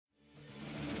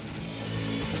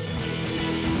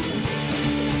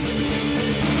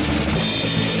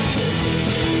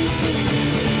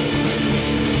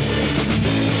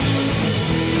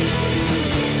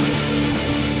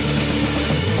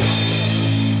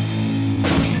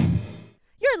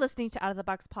listening to Out of the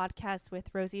Box podcast with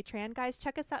Rosie Tran. Guys,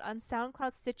 check us out on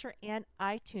SoundCloud, Stitcher, and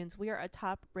iTunes. We are a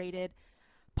top-rated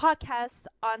podcast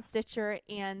on Stitcher,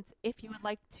 and if you would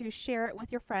like to share it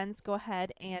with your friends, go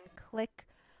ahead and click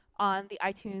on the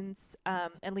iTunes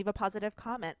and leave a positive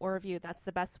comment or review. That's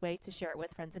the best way to share it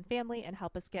with friends and family and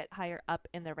help us get higher up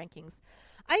in the rankings.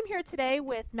 I'm here today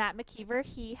with Matt McKeever.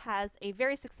 He has a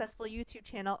very successful YouTube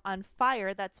channel on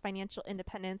FIRE. That's Financial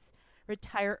Independence,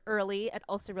 Retire Early, and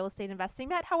also real estate investing.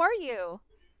 Matt, how are you?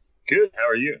 Good. How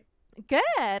are you? Good.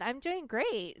 I'm doing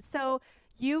great. So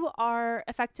you are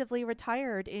effectively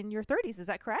retired in your 30s. Is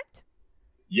that correct?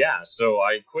 Yeah. So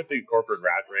I quit the corporate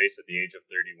rat race at the age of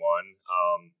 31.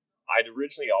 I'd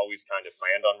originally always kind of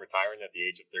planned on retiring at the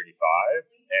age of 35.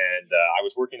 And I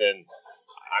was working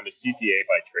I'm a CPA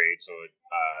by trade, so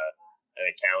an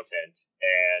accountant.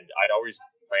 And I'd always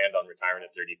planned on retiring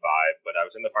at 35, but I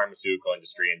was in the pharmaceutical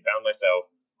industry and found myself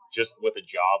just with a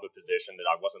job, a position that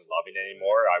I wasn't loving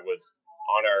anymore. I was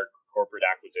on our corporate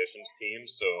acquisitions team.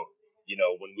 So,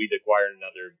 when we'd acquire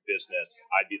another business,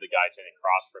 I'd be the guy sitting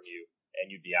across from you,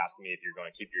 and you'd be asking me if you're going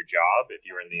to keep your job if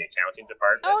you were in the accounting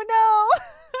department. Oh, no.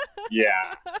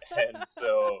 Yeah. And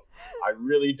so I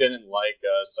really didn't like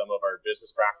some of our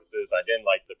business practices. I didn't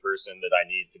like the person that I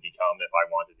needed to become if I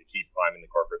wanted to keep climbing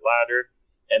the corporate ladder.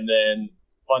 And then,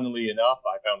 funnily enough,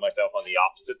 I found myself on the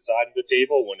opposite side of the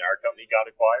table when our company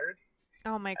got acquired.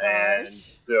 Oh, my gosh. And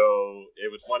so it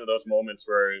was one of those moments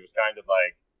where it was kind of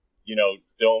like,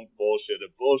 don't bullshit a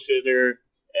bullshitter.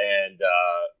 And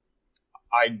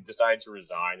I decided to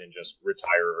resign and just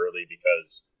retire early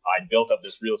because I built up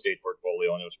this real estate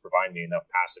portfolio and it was providing me enough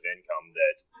passive income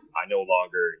that I no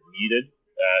longer needed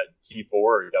T4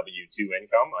 or W2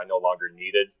 income. I no longer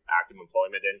needed active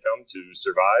employment income to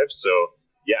survive. So,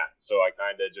 yeah, I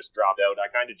kind of just dropped out. I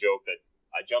kind of joke that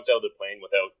I jumped out of the plane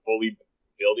without fully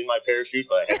building my parachute,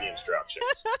 but I had the instructions.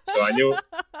 So I knew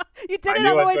you did it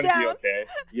on the way down. Be okay.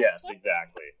 Yes,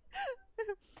 exactly.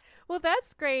 Well,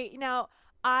 that's great. Now,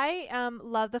 I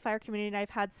love the FIRE community, and I've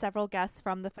had several guests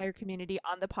from the FIRE community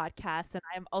on the podcast, and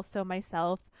I am also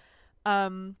myself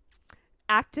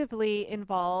actively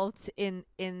involved in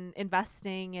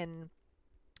investing, and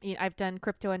I've done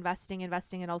crypto investing,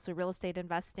 and also real estate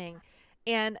investing.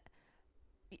 And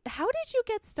how did you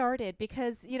get started?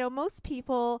 Because, most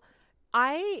people,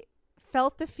 I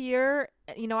felt the fear.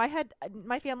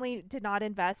 My family did not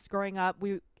invest growing up.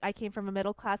 I came from a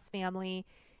middle-class family.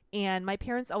 And my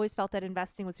parents always felt that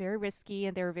investing was very risky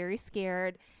and they were very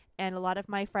scared. And a lot of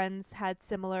my friends had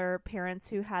similar parents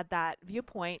who had that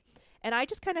viewpoint. And I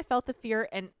just kind of felt the fear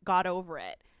and got over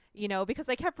it, because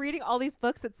I kept reading all these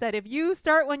books that said, if you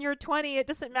start when you're 20, it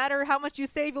doesn't matter how much you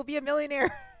save, you'll be a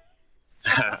millionaire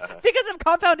because of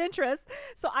compound interest.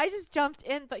 So I just jumped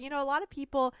in. But, a lot of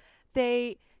people,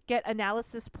 they get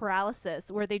analysis paralysis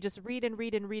where they just read and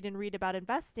read and read and read about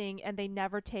investing and they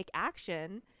never take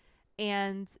action.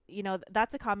 And,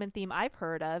 that's a common theme I've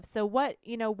heard of. So what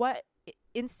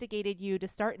instigated you to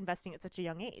start investing at such a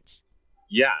young age?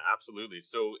 Yeah, absolutely.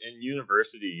 So in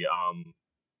university,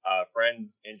 a friend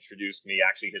introduced me.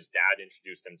 Actually, his dad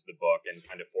introduced him to the book and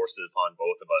kind of forced it upon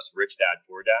both of us, Rich Dad,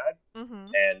 Poor Dad. Mm-hmm.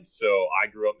 And so I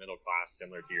grew up middle class,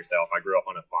 similar to yourself. I grew up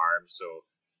on a farm. So,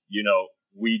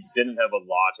 we didn't have a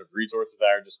lot of resources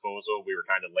at our disposal. We were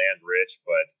kind of land rich,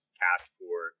 but cash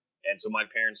poor. And so my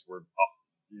parents were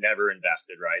never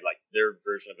invested, right? Like their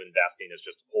version of investing is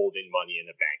just holding money in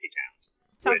a bank account.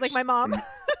 Sounds like my mom.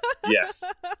 Yes,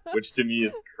 which to me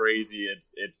is crazy.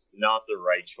 It's not the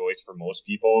right choice for most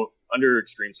people. Under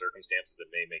extreme circumstances,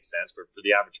 it may make sense, but for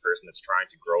the average person that's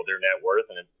trying to grow their net worth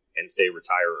and say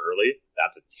retire early,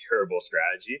 that's a terrible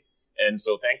strategy. And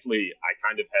so thankfully, I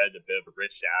kind of had a bit of a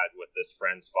rich dad with this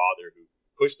friend's father who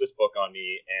pushed this book on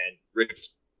me. And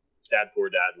Rich Dad, Poor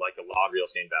Dad, like a lot of real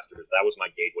estate investors, that was my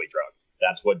gateway drug.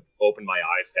 That's what opened my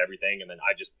eyes to everything. And then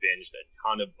I just binged a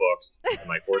ton of books in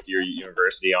my fourth year at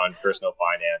university on personal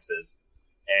finances.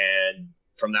 And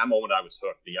from that moment, I was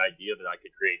hooked. The idea that I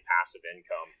could create passive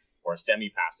income or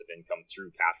semi-passive income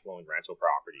through cash flowing rental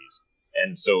properties.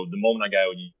 And so the moment I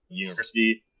got out of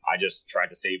university, I just tried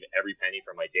to save every penny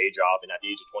from my day job. And at the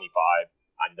age of 25,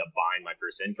 I ended up buying my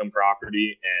first income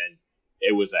property. And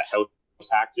it was a house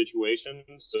hack situation.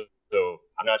 So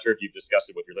I'm not sure if you've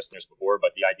discussed it with your listeners before,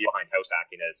 but the idea behind house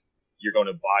hacking is you're going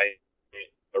to buy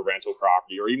a rental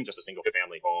property or even just a single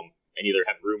family home and either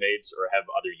have roommates or have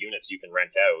other units you can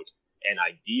rent out. And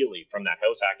ideally from that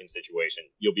house hacking situation,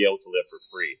 you'll be able to live for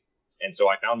free. And so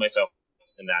I found myself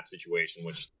in that situation,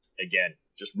 which again,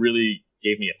 just really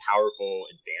gave me a powerful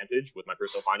advantage with my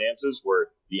personal finances where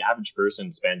the average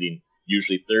person spending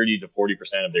usually 30 to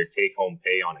 40% of their take home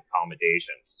pay on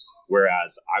accommodations.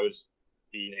 Whereas I was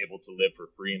being able to live for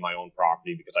free in my own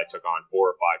property because I took on 4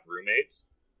 or 5 roommates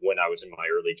when I was in my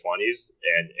early 20s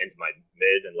and into my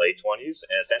mid and late 20s.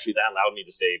 And essentially that allowed me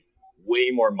to save way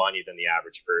more money than the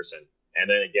average person. And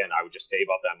then again, I would just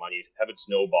save up that money, have it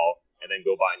snowball, and then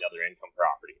go buy another income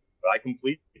property. But I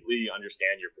completely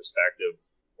understand your perspective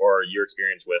or your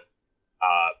experience with,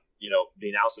 the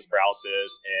analysis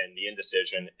paralysis and the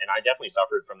indecision. And I definitely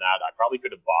suffered from that. I probably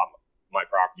could have bought my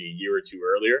property a year or two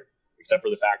earlier, except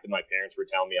for the fact that my parents were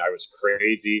telling me I was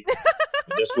crazy.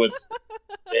 This was,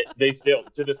 they still,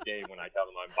 to this day, when I tell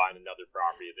them I'm buying another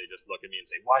property, they just look at me and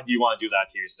say, why do you want to do that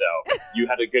to yourself? You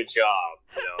had a good job,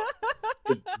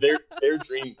 Because their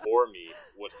dream for me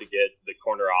was to get the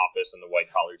corner office and the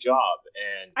white collar job.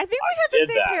 And I think we have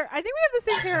the same parents. I think we have the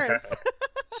same parents.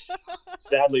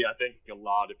 Sadly, I think a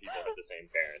lot of people have the same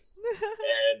parents.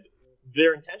 And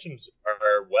their intentions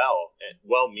are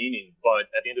well-meaning, but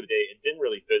at the end of the day, it didn't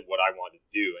really fit what I wanted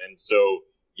to do. And so,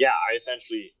 yeah,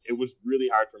 it was really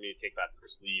hard for me to take that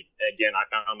first leap. And again, I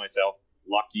found myself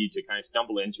lucky to kind of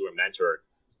stumble into a mentor,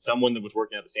 someone that was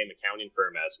working at the same accounting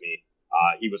firm as me.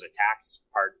 He was a tax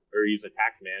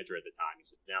manager at the time.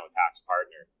 He's now a tax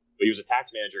partner, but he was a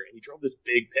tax manager, and he drove this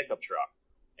big pickup truck.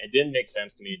 It didn't make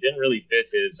sense to me. It didn't really fit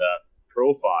his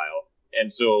profile.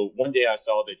 And so one day I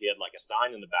saw that he had like a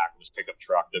sign in the back of his pickup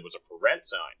truck that was a for rent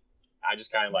sign. I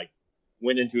just kind of like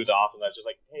went into his office and I was just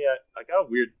like, hey, I got a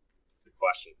weird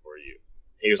question for you.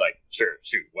 He was like, sure,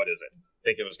 shoot, what is it? I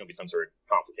think it was going to be some sort of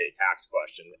complicated tax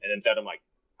question. And instead I'm like,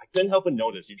 I couldn't help but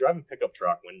notice you drive a pickup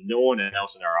truck when no one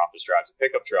else in our office drives a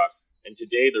pickup truck. And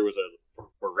today there was a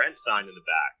for rent sign in the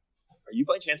back. Are you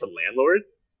by chance a landlord?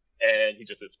 And he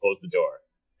just says, close the door.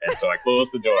 And so I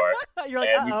closed the door. You're like,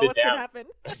 and we sit what's down. Gonna happen?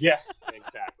 Yeah,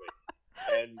 exactly.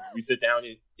 And we sit down.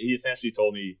 He essentially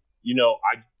told me,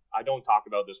 I don't talk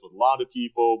about this with a lot of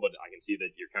people, but I can see that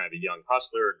you're kind of a young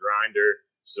hustler, a grinder.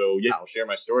 So yeah, I'll share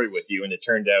my story with you. And it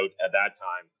turned out at that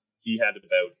time, he had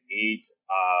about 8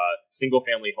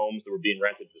 single-family homes that were being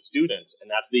rented to students,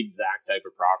 and that's the exact type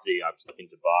of property I was looking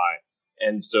to buy.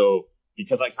 And so,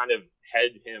 because I kind of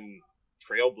had him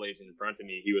trailblazing in front of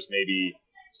me, he was maybe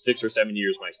 6 or 7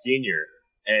 years my senior,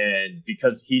 and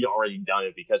because he'd already done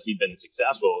it, because he'd been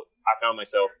successful, I found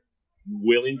myself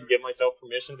willing to give myself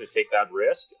permission to take that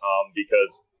risk.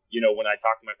 Because when I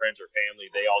talked to my friends or family,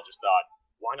 they all just thought,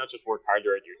 why not just work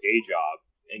harder at your day job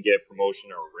and get a promotion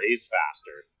or a raise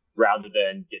faster, rather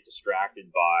than get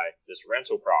distracted by this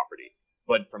rental property.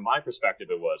 But from my perspective,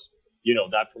 it was,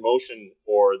 that promotion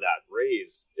or that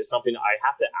raise is something I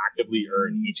have to actively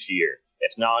earn each year.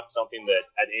 It's not something that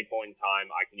at any point in time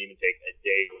I can even take a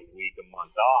day, a week, a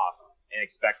month off and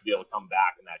expect to be able to come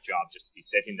back in that job just to be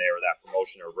sitting there, or that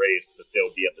promotion or raise to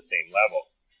still be at the same level.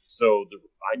 So the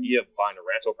idea of buying a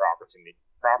rental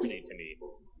property to me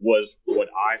was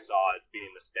what I saw as being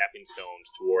the stepping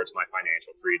stones towards my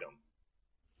financial freedom.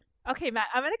 Okay, Matt,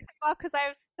 I'm going to cut you off because I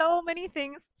have so many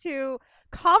things to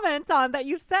comment on that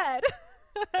you said.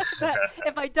 That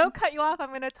if I don't cut you off, I'm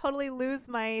going to totally lose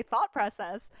my thought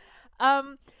process.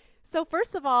 So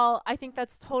first of all, I think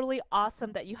that's totally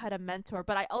awesome that you had a mentor.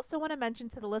 But I also want to mention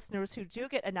to the listeners who do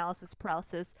get analysis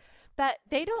paralysis that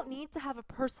they don't need to have a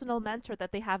personal mentor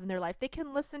that they have in their life. They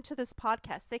can listen to this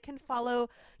podcast. They can follow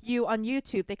you on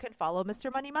YouTube. They can follow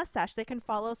Mr. Money Mustache. They can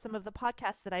follow some of the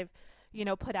podcasts that I've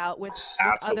put out with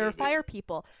other FIRE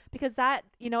people, because that,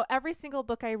 every single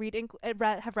book I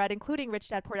have read, including Rich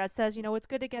Dad Poor Dad, says, it's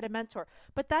good to get a mentor,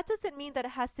 but that doesn't mean that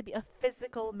it has to be a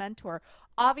physical mentor.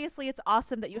 Obviously, it's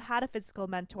awesome that you had a physical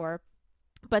mentor,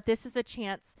 but this is a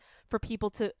chance for people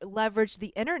to leverage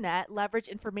the internet, leverage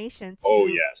information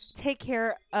to take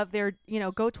care of their,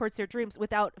 go towards their dreams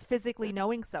without physically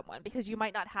knowing someone, because you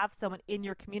might not have someone in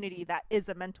your community that is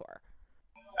a mentor.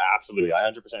 Absolutely. I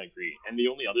 100% agree. And the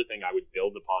only other thing I would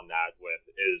build upon that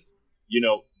with is,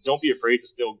 don't be afraid to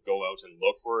still go out and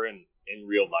look for an in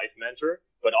real life mentor,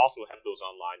 but also have those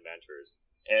online mentors.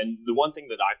 And the one thing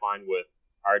that I find with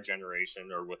our generation,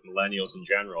 or with millennials in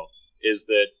general, is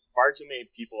that far too many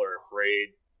people are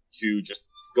afraid to just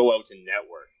go out and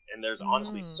network. And there's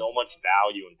honestly so much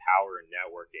value and power in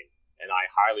networking. And I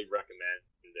highly recommend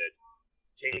that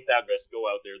take that risk, go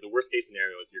out there. The worst case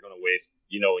scenario is you're going to waste,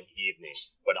 an evening.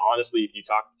 But honestly, if you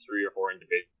talk to 3 or 4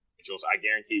 individuals, I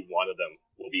guarantee one of them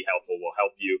will be helpful, will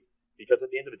help you. Because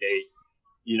at the end of the day,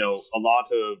 a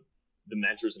lot of the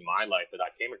mentors in my life that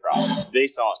I came across, they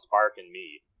saw a spark in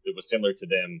me that was similar to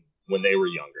them when they were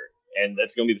younger. And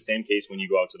that's going to be the same case when you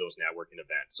go out to those networking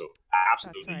events. So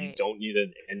absolutely, right. You don't need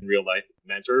an in real life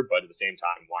mentor, but at the same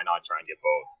time, why not try and get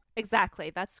both? Exactly.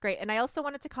 That's great. And I also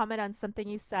wanted to comment on something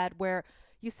you said where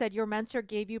you said your mentor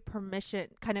gave you permission,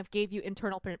 kind of gave you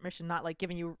internal permission, not like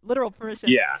giving you literal permission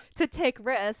Yeah. to take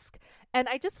risk. And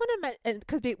I just want to mention,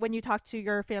 because when you talk to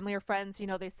your family or friends,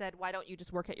 they said, why don't you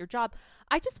just work at your job?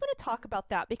 I just want to talk about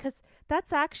that, because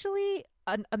that's actually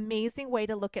an amazing way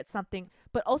to look at something,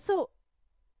 but also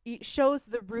it shows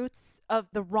the roots of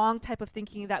the wrong type of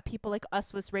thinking that people like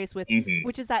us was raised with, Mm-hmm.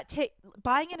 which is that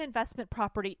buying an investment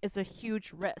property is a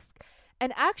huge risk.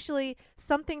 And actually,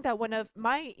 something that one of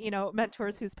my,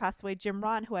 mentors who's passed away, Jim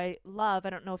Ron, who I love, I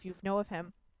don't know if you know of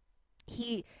him.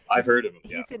 I've heard of him.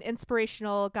 Yeah. He's an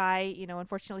inspirational guy.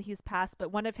 Unfortunately, he's passed.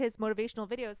 But one of his motivational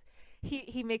videos,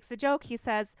 he makes a joke. He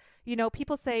says,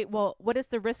 people say, well, what is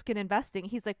the risk in investing?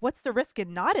 He's like, what's the risk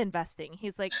in not investing?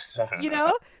 He's like,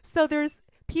 so there's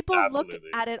people Absolutely. look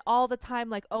at it all the time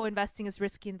like, oh, investing is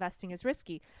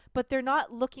risky, but they're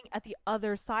not looking at the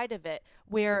other side of it,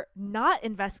 where not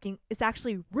investing is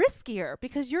actually riskier,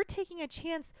 because you're taking a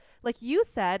chance, like you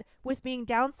said, with being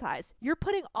downsized. You're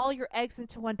putting all your eggs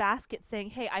into one basket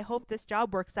saying, hey, I hope this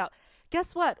job works out.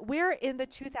 Guess what? We're in the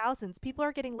 2000s. People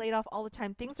are getting laid off all the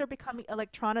time. Things are becoming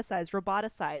electronicized,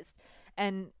 roboticized,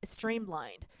 and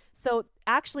streamlined. So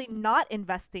actually not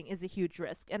investing is a huge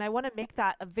risk. And I want to make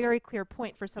that a very clear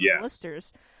point for some of the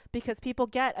listeners, because people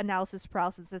get analysis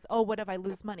paralysis. Says, oh, what if I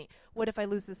lose money? What if I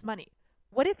lose this money?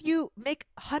 What if you make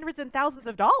hundreds and thousands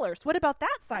of dollars? What about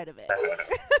that side of it?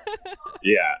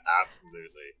 Yeah,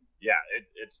 absolutely. Yeah,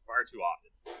 it's far too often.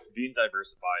 Being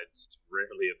diversified is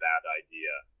rarely a bad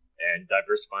idea. And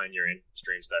diversifying your income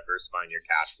streams, diversifying your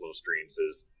cash flow streams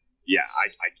is,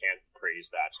 I can't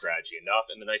praise that strategy enough.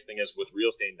 And the nice thing is, with real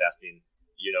estate investing,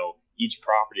 each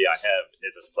property I have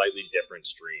is a slightly different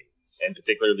stream. And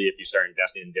particularly if you start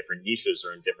investing in different niches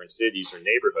or in different cities or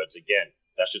neighborhoods, again,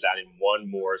 that's just adding one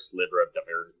more sliver of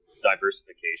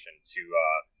diversification to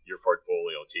your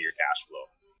portfolio, to your cash flow.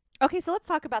 Okay, so let's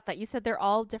talk about that. You said they're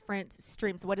all different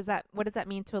streams. What does that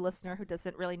mean to a listener who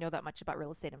doesn't really know that much about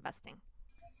real estate investing?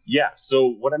 Yeah, so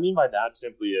what I mean by that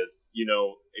simply is,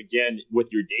 again, with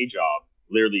your day job,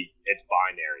 literally it's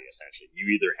binary, essentially.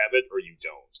 You either have it or you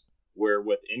don't. Where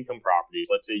with income properties,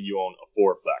 let's say you own a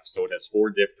fourplex, so it has 4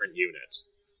 different units.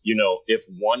 If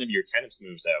one of your tenants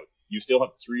moves out, you still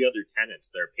have 3 other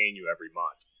tenants that are paying you every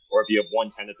month. Or if you have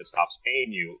one tenant that stops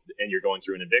paying you and you're going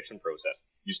through an eviction process,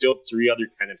 you still have 3 other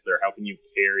tenants that are helping you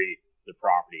carry the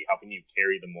property, helping you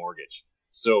carry the mortgage.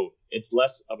 So it's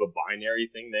less of a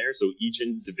binary thing there. So each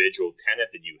individual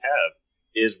tenant that you have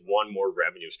is one more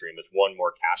revenue stream. It's one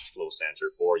more cash flow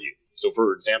center for you. So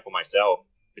for example,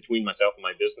 between myself and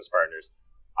my business partners,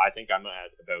 I think I'm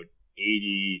at about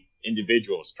 80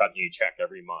 individuals cutting you a check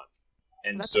every month.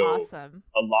 And that's so awesome.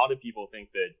 A lot of people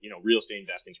think that, real estate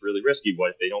investing is really risky.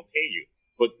 What if they don't pay you?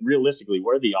 But realistically,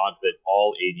 what are the odds that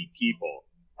all 80 people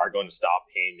are going to stop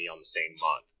paying me on the same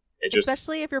month?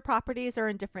 Especially if your properties are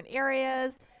in different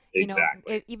areas.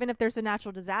 Exactly. Even if there's a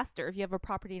natural disaster, if you have a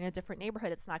property in a different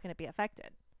neighborhood, it's not going to be affected.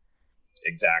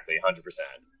 Exactly, 100%.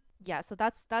 Yeah, so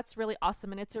that's really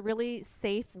awesome, and it's a really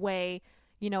safe way.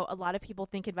 A lot of people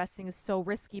think investing is so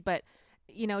risky, but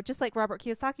just like Robert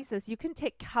Kiyosaki says, you can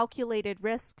take calculated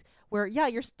risk where,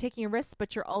 you're taking a risk,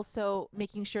 but you're also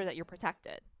making sure that you're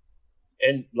protected.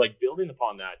 And like building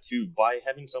upon that too, by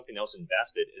having something else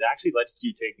invested, it actually lets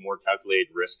you take more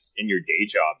calculated risks in your day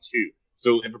job too.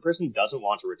 So if a person doesn't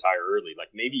want to retire early, like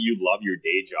maybe you love your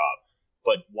day job,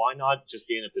 but why not just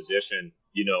be in a position,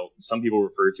 some people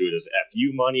refer to it as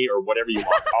FU money or whatever you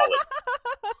want to call it.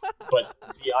 But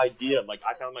the idea, like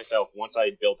I found myself, once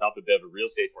I built up a bit of a real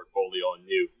estate portfolio and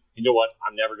knew, you know what,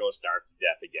 I'm never going to starve to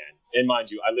death again. And mind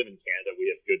you, I live in Canada. We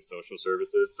have good social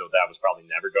services, so that was probably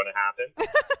never going to happen.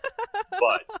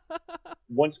 But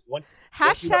once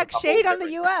hashtag shade on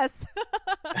the U.S.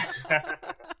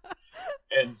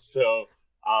 And so,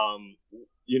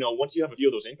 once you have a few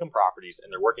of those income properties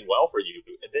and they're working well for you,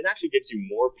 it then actually gives you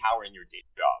more power in your day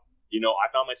job.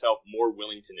 I found myself more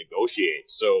willing to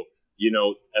negotiate. So,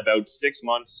 about 6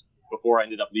 months before I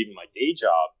ended up leaving my day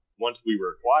job, once we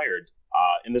were acquired,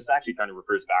 and this actually kind of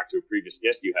refers back to a previous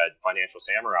guest you had, Financial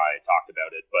Samurai, talked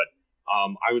about it, but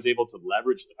I was able to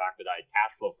leverage the fact that I had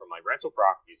cash flow from my rental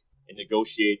properties and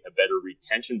negotiate a better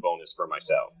retention bonus for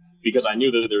myself, because I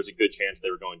knew that there was a good chance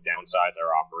they were going to downsize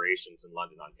our operations in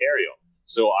London, Ontario.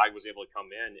 So I was able to come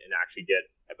in and actually get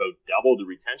about double the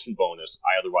retention bonus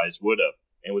I otherwise would have.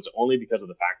 And it was only because of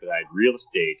the fact that I had a real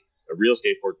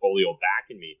estate portfolio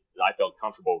backing me, that I felt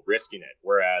comfortable risking it.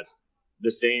 Whereas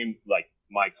the same, like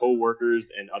my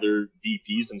coworkers and other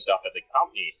VPs and stuff at the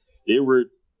company, they were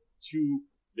too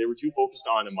focused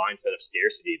on a mindset of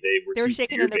scarcity. They were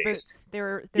shaking in their boots. They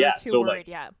were too worried.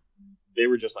 they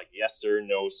were just like, yes, sir,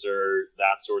 no, sir,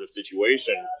 that sort of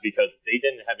situation, because they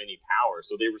didn't have any power.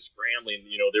 So they were scrambling,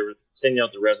 they were sending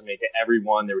out the resume to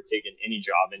everyone. They were taking any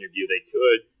job interview they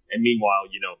could. And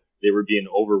meanwhile, they were being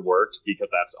overworked,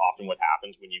 because that's often what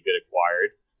happens when you get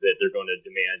acquired, that they're going to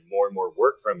demand more and more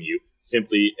work from you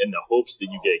simply in the hopes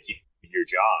that you get to keep your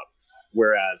job.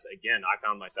 Whereas, again, I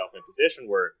found myself in a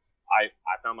position where I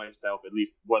found myself, at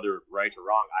least whether right or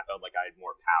wrong, I felt like I had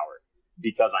more power,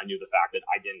 because I knew the fact that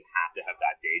I didn't have to have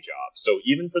that day job. So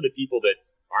even for the people that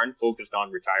aren't focused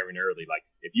on retiring early, like,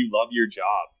 if you love your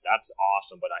job, that's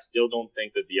awesome. But I still don't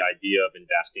think that the idea of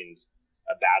investing is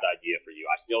a bad idea for you.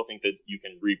 I still think that you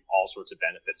can reap all sorts of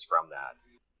benefits from that.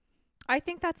 I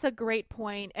think that's a great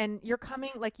point. And you're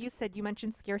coming, like you said, you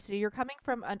mentioned scarcity. You're coming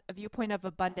from a viewpoint of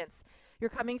abundance. You're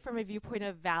coming from a viewpoint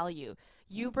of value.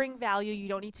 You bring value. You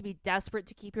don't need to be desperate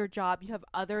to keep your job. You have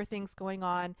other things going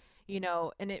on,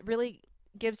 and it really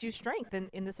gives you strength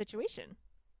in the situation.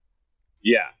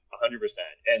 Yeah, 100%.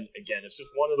 And again, it's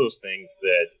just one of those things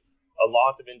that a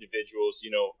lot of individuals,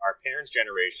 our parents'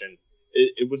 generation,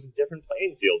 it was a different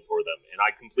playing field for them. And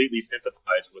I completely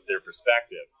sympathize with their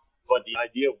perspective. But the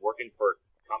idea of working for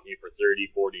a company for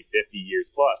 30, 40, 50 years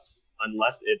plus,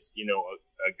 unless it's,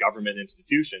 a government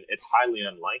institution, it's highly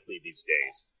unlikely these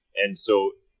days. And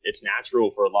so it's natural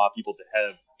for a lot of people to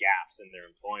have gaps in their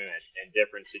employment, and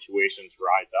different situations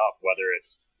rise up, whether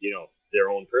it's, their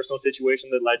own personal situation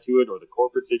that led to it, or the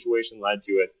corporate situation led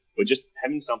to it. But just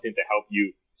having something to help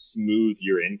you smooth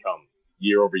your income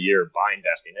year over year by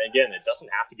investing. And again, it doesn't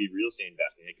have to be real estate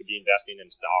investing. It could be investing in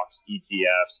stocks,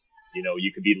 ETFs.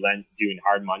 You could be doing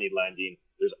hard money lending.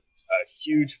 There's a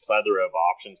huge plethora of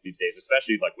options these days,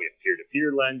 especially like we have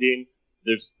peer-to-peer lending.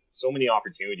 There's so many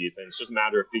opportunities, and it's just a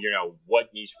matter of figuring out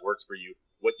what niche works for you,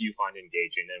 what do you find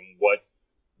engaging, and what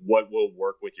will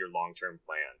work with your long-term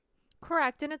plan.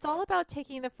 Correct. And it's all about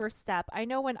taking the first step. I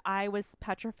know when I was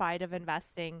petrified of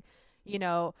investing,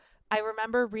 I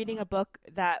remember reading a book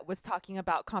that was talking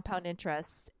about compound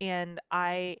interest, and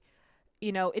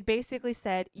it basically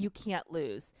said you can't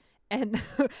lose. And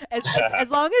as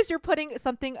long as you're putting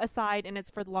something aside and it's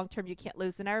for the long term, you can't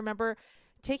lose. And I remember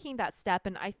taking that step,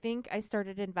 and I think I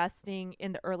started investing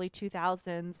in the early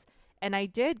 2000s, and I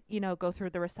did, go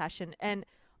through the recession. And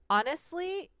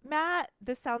honestly, Matt,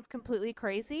 this sounds completely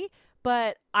crazy,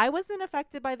 but I wasn't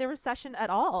affected by the recession at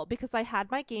all, because I had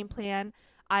my game plan.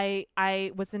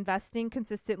 I was investing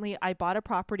consistently. I bought a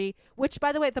property, which,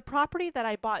 by the way, the property that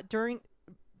I bought during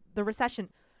the recession,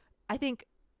 I think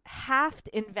halved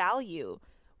in value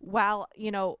while,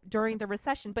 during the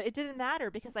recession, but it didn't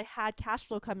matter because I had cash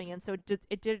flow coming in. So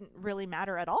it didn't really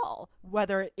matter at all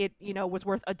whether it, was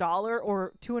worth $1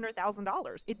 or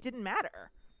 $200,000. It didn't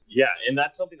matter. Yeah. And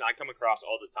that's something I come across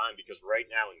all the time, because right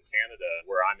now in Canada,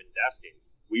 where I'm investing,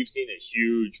 we've seen a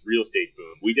huge real estate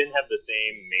boom. We didn't have the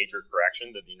same major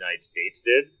correction that the United States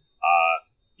did,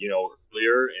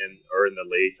 earlier in the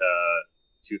late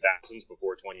 2000s,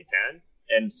 before 2010.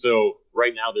 And so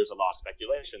right now there's a lot of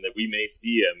speculation that we may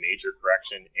see a major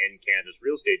correction in Canada's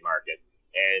real estate market.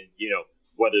 And,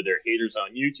 whether they're haters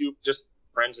on YouTube, just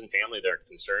friends and family that are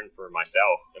concerned for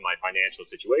myself and my financial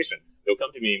situation, they'll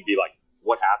come to me and be like,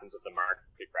 what happens if the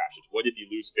market crashes? What if you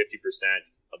lose 50%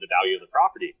 of the value of the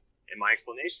property? And my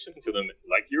explanation to them,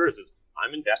 like yours, is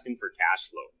I'm investing for cash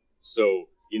flow.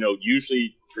 So,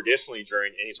 usually traditionally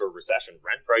during any sort of recession,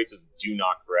 rent prices do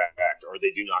not correct, or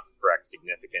they do not correct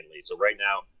significantly. So right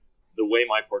now, the way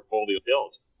my portfolio is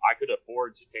built, I could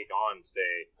afford to take on,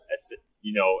 say, a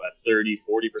 30,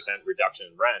 40% reduction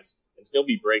in rents and still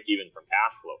be break even from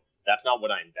cash flow. That's not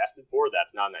what I invested for.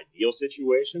 That's not an ideal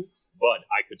situation, but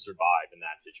I could survive in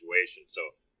that situation. So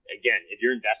again, if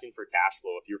you're investing for cash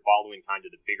flow, if you're following kind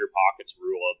of the bigger pockets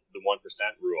rule of the 1%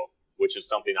 rule, which is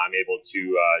something I'm able to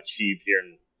achieve here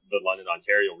in the London,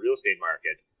 Ontario real estate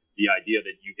market, the idea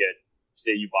that you get,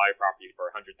 say you buy a property for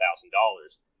 $100,000,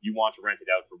 you want to rent it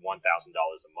out for $1,000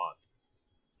 a month.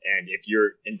 And if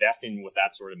you're investing with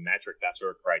that sort of metric, that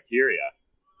sort of criteria,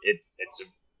 it's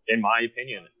in my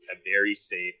opinion, a very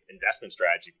safe investment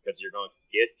strategy, because you're going to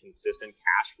get consistent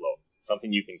cash flow,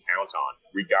 something you can count on,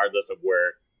 regardless of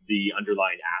where the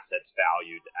underlying asset's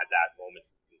valued at that moment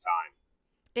in time.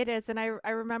 It is. And I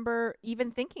remember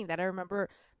even thinking that. I remember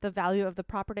the value of the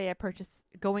property I purchased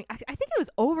going, I think it was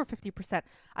over 50%.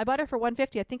 I bought it for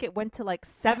 150. I think it went to like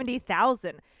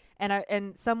 70,000.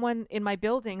 And someone in my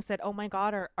building said, "Oh my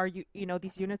God, are you,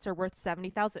 these units are worth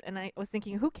 70,000." And I was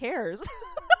thinking, who cares?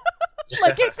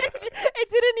 Like it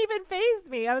didn't even faze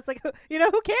me. I was like, who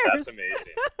cares? That's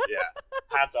amazing. Yeah.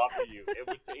 Hats off to you. It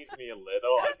would faze me a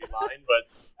little, I'd be lying, but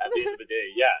at the end of the day,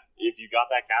 yeah, if you got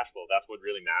that cash flow, that's what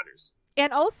really matters.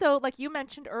 And also, like you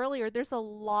mentioned earlier, there's a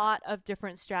lot of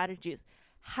different strategies.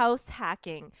 House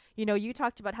hacking. You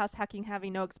talked about house hacking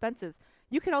having no expenses.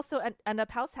 You can also end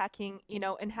up house hacking,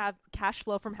 and have cash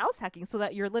flow from house hacking so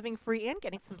that you're living free and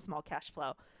getting some small cash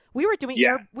flow.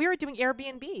 Yeah, We were doing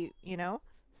Airbnb,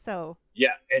 So,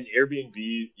 yeah, and Airbnb,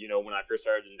 when I first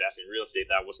started investing in real estate,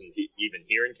 that wasn't even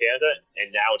here in Canada,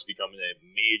 and now it's becoming a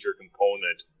major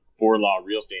component for a lot of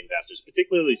real estate investors,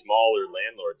 particularly smaller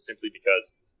landlords, simply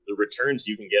because the returns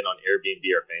you can get on Airbnb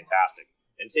are fantastic.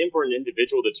 And same for an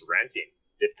individual that's renting.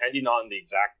 Depending on the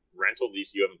exact rental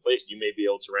lease you have in place, you may be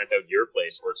able to rent out your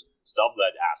place or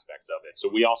sublet aspects of it.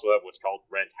 So we also have what's called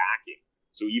rent hacking.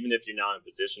 So even if you're not in a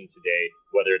position today,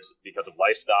 whether it's because of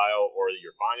lifestyle or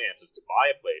your finances to buy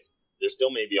a place, there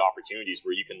still may be opportunities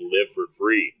where you can live for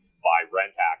free by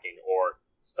rent hacking or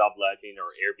subletting or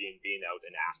Airbnb out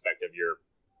an aspect of your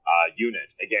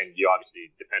unit. Again, you obviously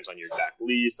depends on your exact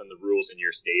lease and the rules in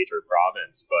your state or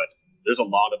province, but there's a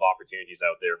lot of opportunities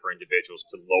out there for individuals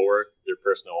to lower their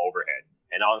personal overhead.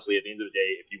 And honestly, at the end of the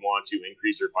day, if you want to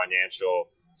increase your financial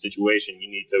situation, you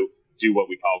need to do what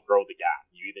we call grow the gap.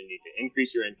 You either need to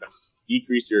increase your income,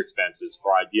 decrease your expenses,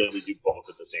 or ideally do both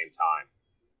at the same time.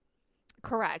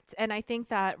 correct. And I think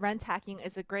that rent hacking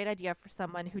is a great idea for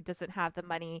someone who doesn't have the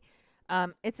money.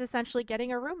 It's essentially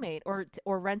getting a roommate or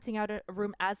renting out a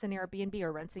room as an Airbnb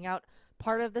or renting out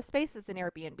part of the space as an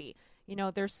Airbnb.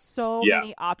 There's so Yeah.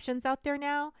 many options out there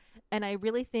now. And I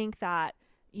really think that,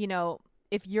 you know,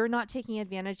 if you're not taking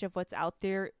advantage of what's out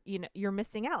there, you're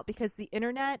missing out because the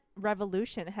internet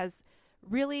revolution has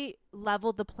really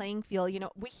leveled the playing field.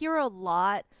 We hear a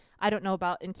lot, I don't know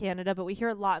about in Canada, but we hear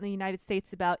a lot in the United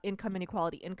States about income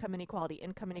inequality, income inequality,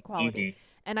 income inequality. Hmm.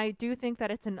 And I do think that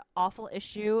it's an awful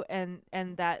issue and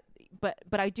that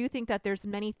but I do think that there's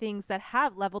many things that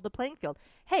have leveled the playing field.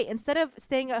 Hey, instead of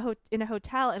staying in a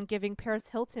hotel and giving Paris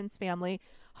Hilton's family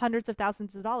hundreds of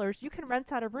thousands of dollars, you can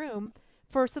rent out a room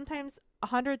for sometimes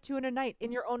 100, 200 a night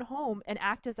in your own home and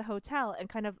act as a hotel and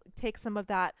kind of take some of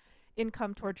that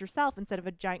income towards yourself instead of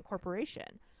a giant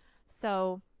corporation.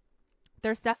 So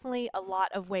there's definitely a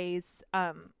lot of ways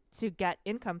to get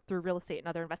income through real estate and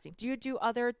other investing. Do you do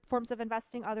other forms of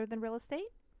investing other than real estate?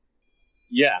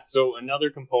 Yeah. So another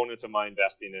component of my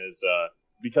investing is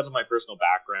because of my personal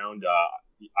background.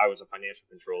 I was a financial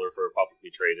controller for a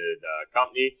publicly traded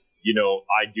company.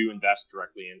 I do invest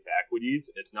directly into equities.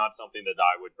 It's not something that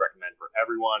I would recommend for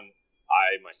everyone.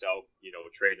 I myself,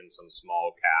 trade in some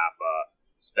small cap,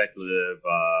 speculative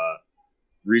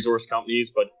resource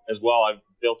companies, but as well, I've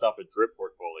built up a DRIP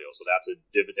portfolio. So that's a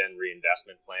dividend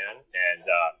reinvestment plan. And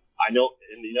I know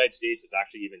in the United States, it's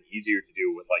actually even easier to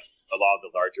do with like a lot of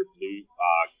the larger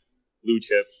blue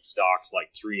chip stocks like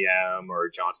 3M or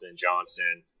Johnson and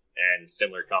Johnson and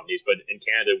similar companies. But in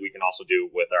Canada, we can also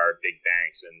do with our big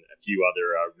banks and a few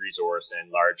other resource and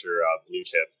larger blue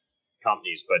chip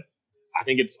companies. But I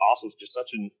think it's also just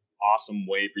such an awesome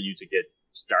way for you to get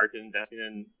started investing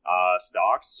in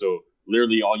stocks. So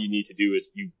literally all you need to do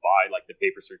is you buy like the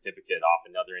paper certificate off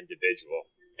another individual.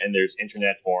 And there's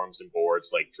internet forums and boards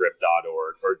like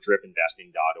drip.org or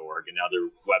dripinvesting.org and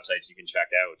other websites you can check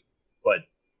out. But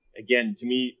again, to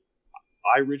me,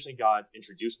 I originally got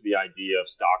introduced to the idea of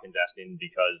stock investing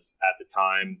because at the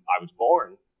time I was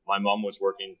born, my mom was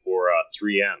working for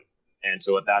 3M. And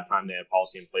so at that time, they had a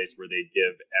policy in place where they'd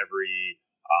give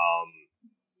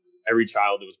every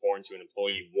child that was born to an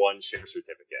employee one share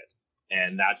certificate.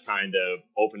 And that kind of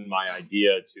opened my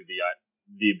idea to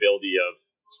the ability of,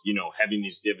 having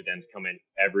these dividends come in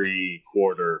every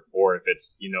quarter, or if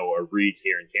it's, a REIT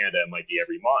here in Canada, it might be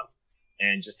every month.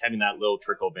 And just having that little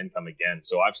trickle of income again.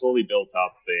 So I've slowly built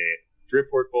up a drip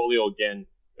portfolio again.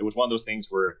 It was one of those things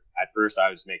where at first I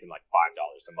was making like $5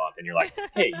 a month, and you're like,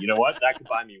 hey, you know what? That could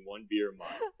buy me one beer a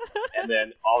month. And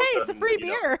then all of a sudden, It's a free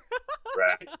beer.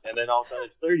 right? And then all of a sudden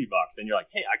it's $30, and you're like,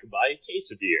 hey, I could buy a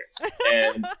case of beer.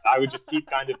 And I would just keep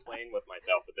kind of playing with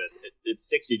myself with this.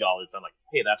 It's $60. I'm like,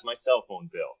 hey, that's my cell phone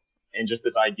bill. And just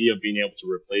this idea of being able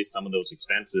to replace some of those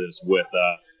expenses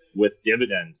with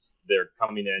dividends, they're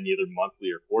coming in either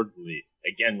monthly or quarterly,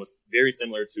 again, was very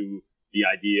similar to the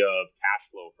idea of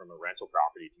cash flow from a rental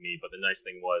property to me. But the nice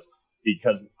thing was,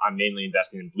 because I'm mainly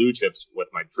investing in blue chips with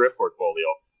my drip portfolio,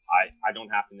 I don't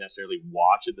have to necessarily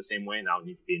watch it the same way, and I don't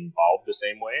need to be involved the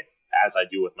same way as I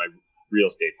do with my real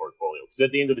estate portfolio. Because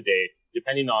at the end of the day,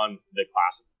 depending on the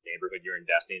class of neighborhood you're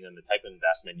investing in and the type of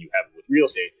investment you have with real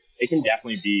estate, it can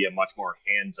definitely be a much more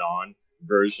hands-on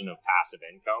version of passive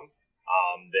income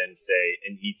than, say,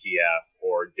 an ETF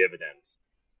or dividends.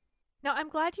 Now, I'm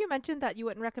glad you mentioned that you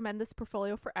wouldn't recommend this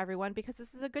portfolio for everyone because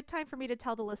this is a good time for me to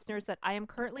tell the listeners that I am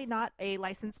currently not a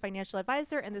licensed financial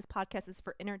advisor and this podcast is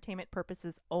for entertainment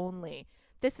purposes only.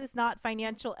 This is not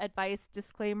financial advice.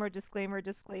 Disclaimer, disclaimer,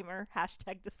 disclaimer,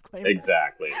 hashtag disclaimer.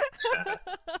 Exactly.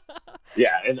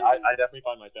 Yeah, and I definitely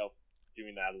find myself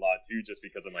doing that a lot too, just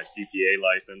because of my CPA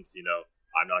license.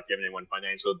 I'm not giving anyone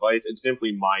financial advice. It's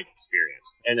simply my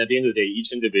experience. And at the end of the day,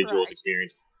 each individual's Correct.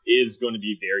 experience is going to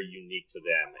be very unique to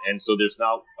them. And so there's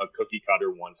not a cookie cutter,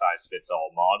 one size fits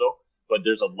all model, but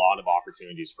there's a lot of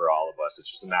opportunities for all of us.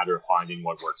 It's just a matter of finding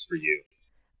what works for you.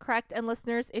 Correct. And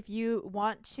listeners, if you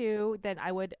want to, then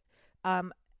I would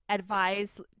um,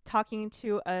 advise talking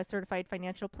to a certified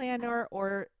financial planner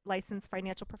or licensed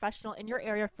financial professional in your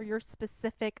area for your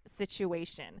specific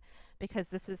situation, because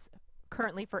this is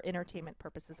currently for entertainment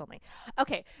purposes only.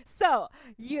 Okay, so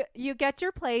you get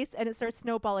your place and it starts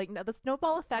snowballing. Now the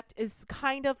snowball effect is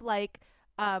kind of like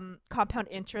compound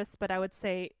interest, but I would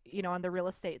say, on the real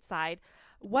estate side.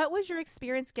 What was your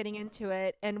experience getting into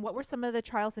it, and what were some of the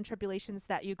trials and tribulations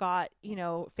that you got,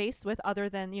 faced with, other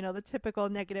than, the typical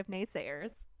negative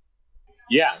naysayers?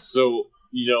 Yeah, so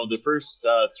the first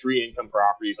three income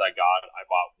properties I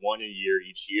bought one a year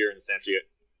each year, and essentially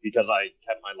because I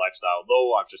kept my lifestyle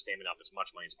low, I was just saving up as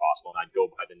much money as possible, and I'd go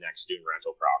buy the next student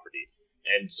rental property.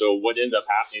 And so what ended up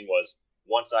happening was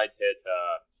once I'd hit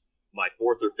my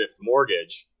fourth or fifth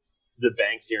mortgage, the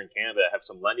banks here in Canada have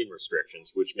some lending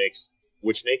restrictions, which make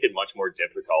it much more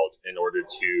difficult in order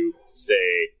to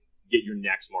say get your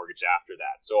next mortgage after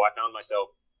that. So I found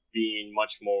myself being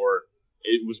much more.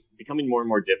 It was becoming more and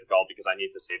more difficult because I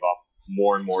needed to save up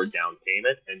more and more down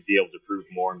payment and be able to prove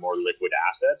more and more liquid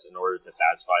assets in order to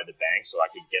satisfy the bank so I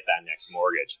could get that next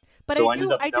mortgage. But So I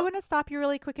ended up I do want to stop you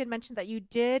really quick and mention that you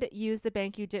did use the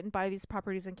bank. You didn't buy these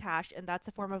properties in cash, and that's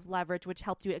a form of leverage which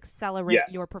helped you accelerate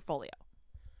yes. your portfolio.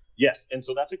 Yes, and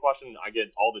so that's a question I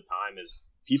get all the time is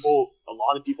a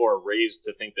lot of people are raised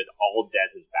to think that all debt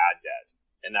is bad debt,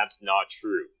 and that's not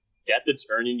true. Debt that's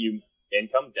earning you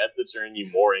income, debt that's earning you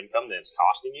more income than it's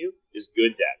costing you is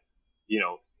good debt.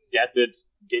 Debt that's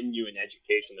getting you an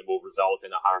education that will result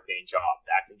in a higher paying job,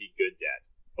 that can be good debt.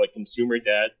 But consumer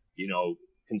debt,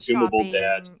 consumable Shopping,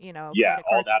 debt, yeah, credit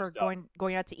all cards that for stuff.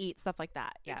 going out to eat, stuff like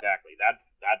that. Yeah. Exactly. That's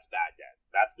bad debt.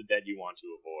 That's the debt you want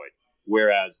to avoid.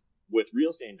 Whereas with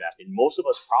real estate investing, most of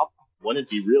us probably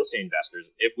wouldn't be real estate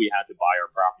investors if we had to buy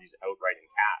our properties outright in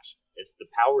cash. It's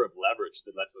the power of leverage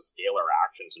that lets us scale our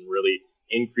actions and really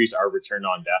increase our return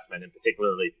on investment, and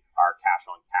particularly our cash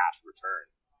on cash return.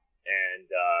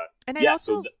 And I'd Yeah,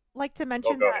 also like to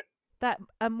mention go that ahead.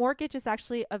 a mortgage is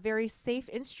actually a very safe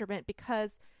instrument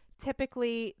because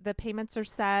typically the payments are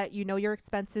set, your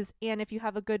expenses, and if you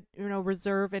have a good,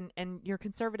 reserve and you're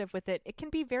conservative with it, it can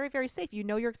be very, very safe. You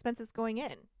know your expenses going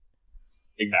in.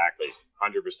 Exactly,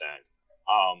 100%.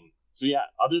 So yeah,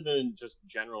 other than just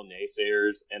general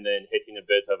naysayers and then hitting a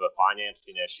bit of a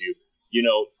financing issue,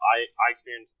 I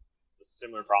experienced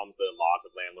similar problems that a lot of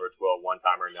landlords will at one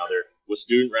time or another. With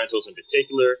student rentals in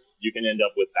particular, you can end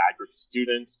up with bad groups of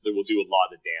students that will do a lot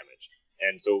of damage.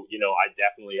 And so, I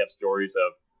definitely have stories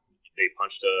of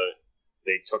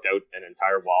they took out an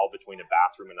entire wall between a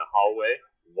bathroom and a hallway.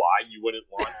 Why you wouldn't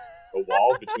want a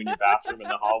wall between your bathroom and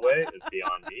the hallway is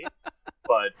beyond me.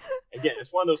 But again,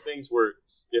 it's one of those things where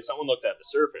if someone looks at the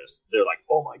surface, they're like,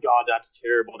 oh my God, that's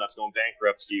terrible. That's going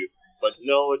bankrupt you. But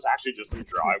no, it's actually just some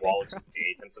drywall and some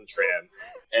paint and some trim.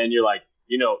 And you're like,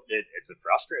 it's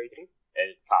frustrating.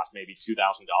 And it costs maybe $2,000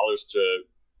 to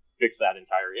fix that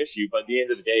entire issue. But at the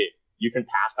end of the day, you can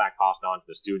pass that cost on to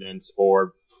the students.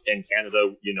 Or in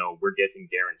Canada, we're getting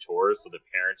guarantors. So the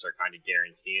parents are kind of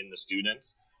guaranteeing the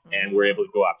students. And we're able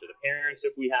to go after the parents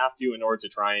if we have to in order to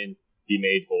try and be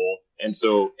made whole. And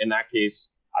so in that case,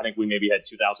 I think we maybe had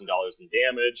 $2,000 in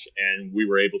damage, and we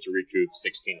were able to recoup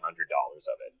 $1,600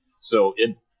 of it. So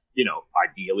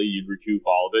ideally you'd recoup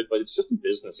all of it, but it's just a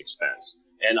business expense.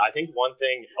 And I think one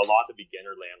thing a lot of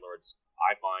beginner landlords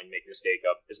I find make a mistake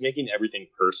of is making everything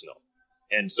personal.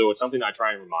 And so it's something I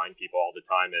try and remind people all the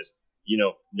time is,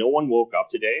 no one woke up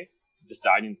today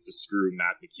deciding to screw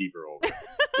Matt McKeever over.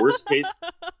 Worst case,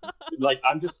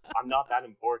 I'm not that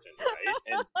important, right?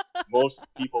 And most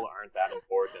people aren't that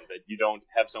important, that you don't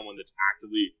have someone that's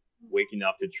actively waking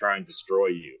up to try and destroy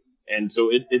you. And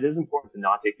so it is important to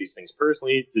not take these things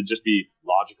personally, to just be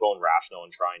logical and rational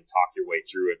and try and talk your way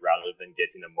through it rather than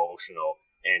getting emotional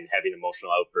and having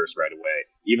emotional outbursts right away.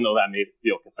 Even though that may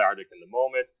feel cathartic in the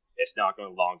moment, it's not going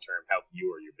to long-term help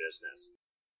you or your business.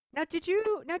 Now, did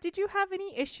you have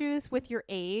any issues with your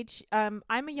age? I'm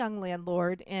a young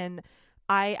landlord, and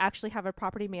I actually have a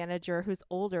property manager who's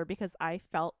older because I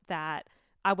felt that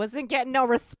I wasn't getting no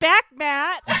respect,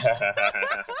 Matt.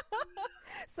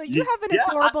 So you have an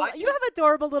adorable, you have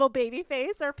adorable little baby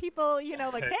face. Are people,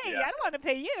 like, hey, I don't want to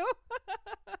pay you.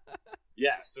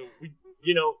 Yeah. So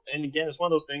and again, it's one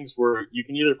of those things where you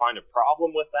can either find a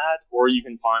problem with that or you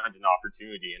can find an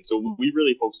opportunity. And so we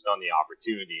really focused on the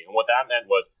opportunity. And what that meant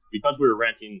was, because we were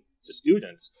renting to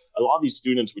students, a lot of these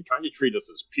students would kind of treat us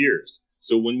as peers.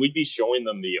 So when we'd be showing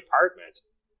them the apartment,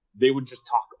 they would just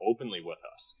talk openly with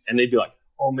us. And they'd be like,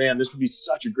 oh man, this would be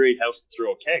such a great house to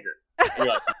throw a kegger. And you're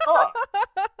like, huh.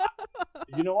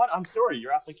 You know what? I'm sorry,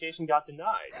 your application got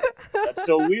denied. That's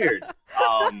so weird.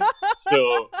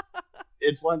 So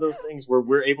it's one of those things where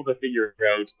we're able to figure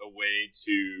out a way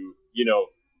to,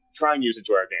 try and use it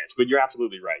to our advantage. But you're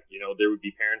absolutely right. There would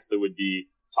be parents that would be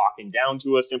talking down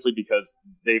to us simply because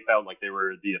they felt like they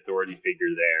were the authority figure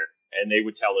there, and they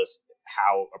would tell us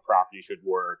how a property should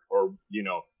work, or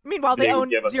meanwhile they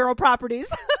own zero properties.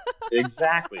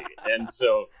 Exactly. And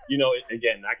so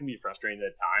again, that can be frustrating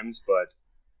at times, but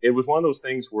it was one of those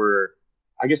things where,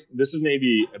 I guess this is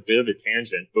maybe a bit of a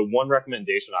tangent, but one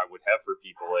recommendation I would have for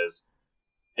people is,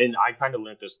 and I kind of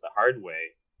learned this the hard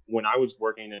way, when I was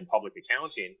working in public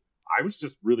accounting, I was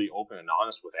just really open and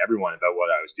honest with everyone about what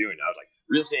I was doing. I was like,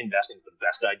 real estate investing is the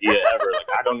best idea ever. Like,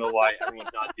 I don't know why everyone's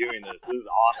not doing this. This is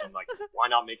awesome. Like, why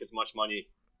not make as much money,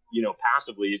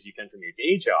 passively as you can from your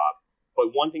day job?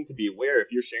 But one thing to be aware,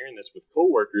 if you're sharing this with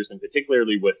coworkers, and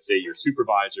particularly with, say, your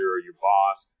supervisor or your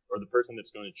boss or the person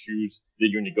that's going to choose that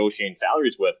you're negotiating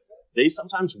salaries with, they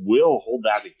sometimes will hold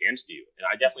that against you. And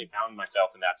I definitely found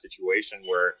myself in that situation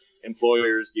where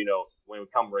employers, when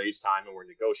it come raise time and we're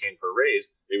negotiating for a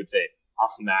raise, they would say,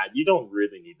 oh, Matt, you don't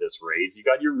really need this raise. You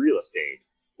got your real estate.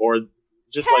 Or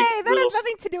just that has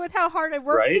nothing to do with how hard I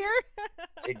work here.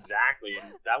 Exactly.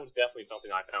 And that was definitely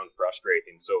something I found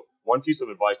frustrating. So one piece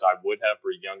of advice I would have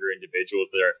for younger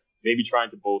individuals that are maybe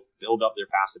trying to both build up their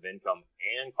passive income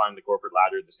and climb the corporate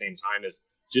ladder at the same time is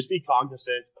just be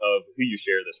cognizant of who you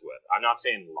share this with. I'm not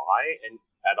saying lie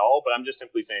at all, but I'm just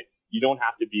simply saying you don't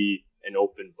have to be an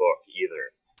open book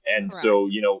either. And Correct. So,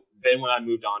 then when I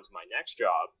moved on to my next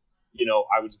job,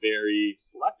 I was very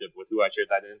selective with who I shared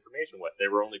that information with. They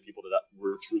were only people that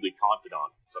were truly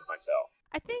confidants of myself.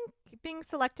 I think being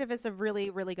selective is a really,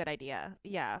 really good idea.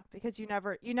 Yeah, because you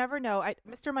never know.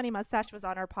 Mr. Money Mustache was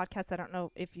on our podcast. I don't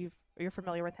know if you're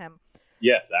familiar with him.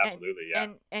 Yes, absolutely.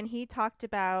 And he talked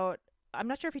about, I'm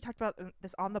not sure if he talked about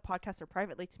this on the podcast or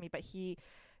privately to me, but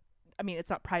it's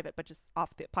not private, but just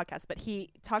off the podcast. But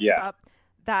he talked about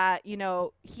that,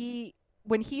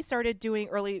 when he started doing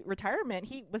early retirement,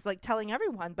 he was like telling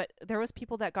everyone, but there was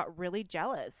people that got really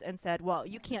jealous and said, well,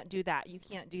 you can't do that. You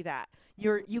can't do that.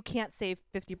 You can't save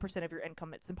 50% of your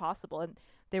income. It's impossible. And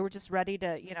they were just ready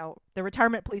to, the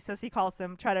retirement police, as he calls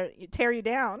them, try to tear you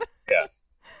down. Yes.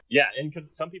 Yeah. And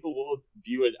because some people will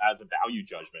view it as a value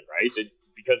judgment, right? That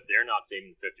because they're not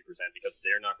saving 50%, because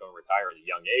they're not going to retire at a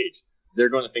young age, they're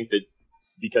going to think that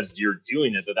because you're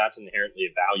doing it, that's inherently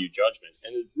a value judgment.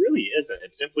 And it really isn't.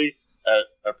 It's simply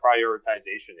a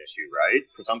prioritization issue, right?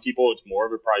 For some people, it's more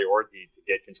of a priority to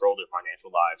get control of their financial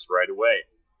lives right away.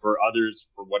 For others,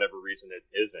 for whatever reason, it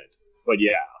isn't. But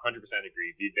yeah, 100%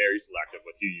 agree. Be very selective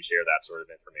with who you share that sort of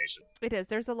information. It is.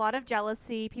 There's a lot of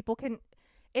jealousy.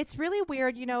 It's really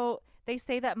weird. They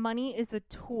say that money is a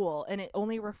tool and it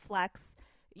only reflects,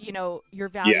 your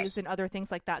values and other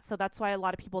things like that. So that's why a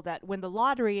lot of people that win the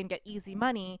lottery and get easy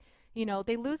money,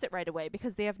 they lose it right away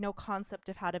because they have no concept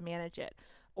of how to manage it.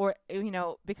 Or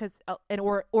because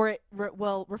or it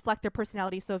will reflect their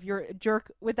personality. So if you're a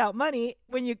jerk without money,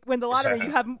 when you win the lottery,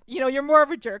 you have you're more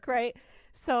of a jerk, right?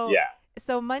 So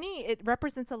So money, it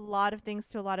represents a lot of things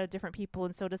to a lot of different people,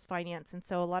 and so does finance. And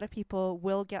so a lot of people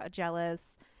will get jealous.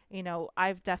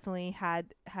 I've definitely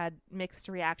had mixed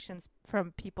reactions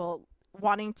from people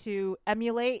wanting to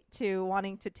emulate to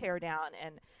wanting to tear down,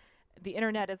 and the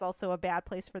internet is also a bad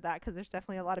place for that because there's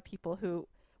definitely a lot of people who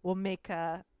will make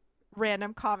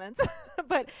random comments.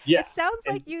 But it sounds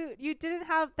like you didn't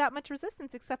have that much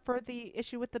resistance except for the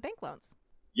issue with the bank loans.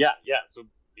 So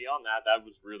beyond that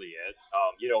was really it.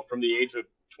 From the age of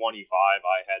 25,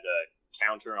 I had a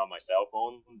counter on my cell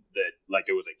phone that, like,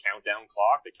 it was a countdown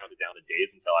clock that counted down the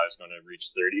days until I was going to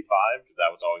reach 35, because that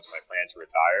was always my plan to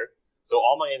retire. So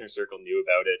all my inner circle knew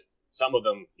about it. Some of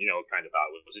them, kind of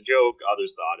thought it was a joke.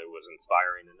 Others thought it was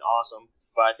inspiring and awesome.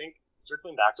 But I think,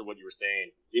 circling back to what you were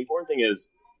saying, the important thing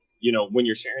is, when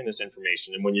you're sharing this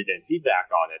information and when you're getting feedback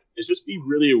on it, is just be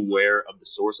really aware of the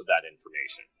source of that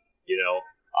information.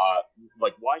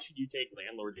 Like, why should you take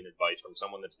landlording advice from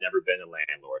someone that's never been a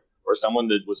landlord, or someone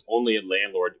that was only a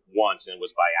landlord once and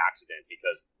was by accident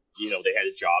because, they had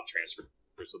a job transfer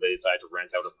so they decide to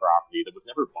rent out a property that was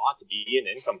never bought to be an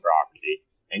income property,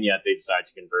 and yet they decide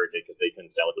to convert it because they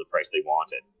couldn't sell it for the price they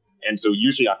wanted. And so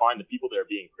usually I find the people that are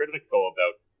being critical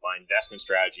about my investment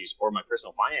strategies or my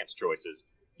personal finance choices,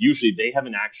 usually they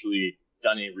haven't actually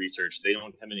done any research. They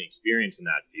don't have any experience in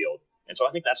that field. And so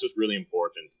I think that's just really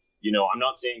important. I'm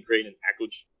not saying create an echo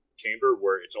chamber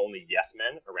where it's only yes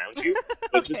men around you,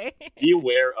 but Okay. just be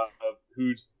aware of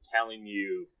who's telling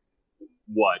you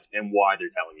what and why they're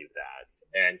telling you that,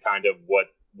 and kind of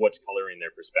what's coloring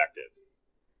their perspective.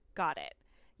 Got it.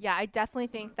 Yeah, I definitely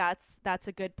think that's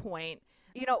a good point.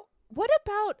 What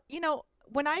about,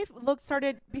 when I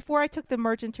started before I took the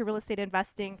merge into real estate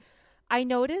investing, I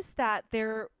noticed that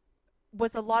there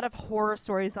was a lot of horror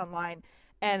stories online,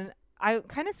 and I'm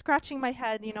kind of scratching my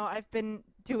head. I've been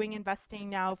doing investing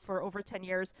now for over 10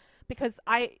 years because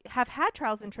I have had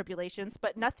trials and tribulations,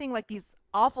 but nothing like these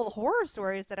awful horror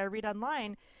stories that I read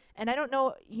online. And I don't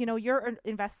know, you're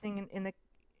investing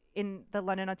in the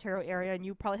London, Ontario area, and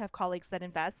you probably have colleagues that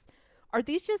invest. Are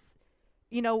these just,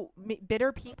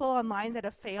 bitter people online that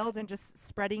have failed and just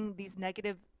spreading these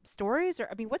negative stories? Or,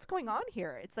 I mean, what's going on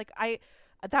here? It's like,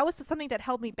 that was something that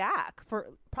held me back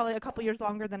for probably a couple years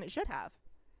longer than it should have.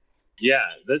 Yeah,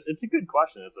 it's a good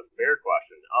question. It's a fair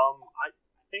question. I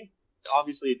think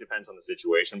obviously it depends on the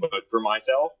situation, but for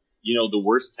myself, the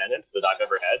worst tenants that I've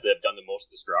ever had that have done the most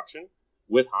destruction,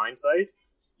 with hindsight,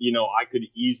 I could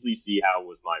easily see how it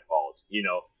was my fault.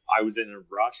 I was in a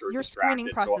rush or your distracted.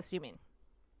 Screening process, you mean?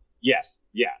 Yes,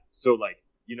 yeah. So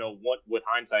with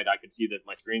hindsight, I could see that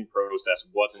my screening process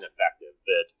wasn't effective.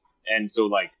 And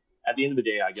so at the end of the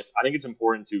day, I think it's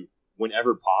important to,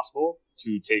 whenever possible,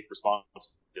 to take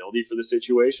responsibility for the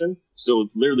situation. So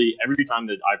literally every time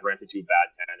that I've rented to a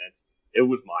bad tenant, it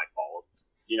was my fault.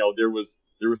 There was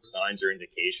signs or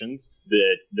indications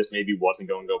that this maybe wasn't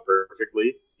going to go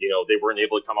perfectly. They weren't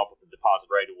able to come up with the deposit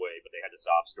right away, but they had a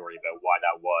sob story about why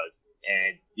that was.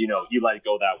 And, you let it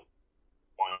go that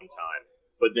one time.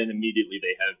 But then immediately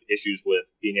they have issues with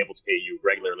being able to pay you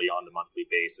regularly on the monthly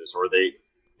basis, or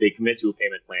they commit to a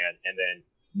payment plan and then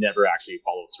never actually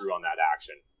follow through on that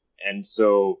action. And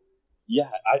so, yeah,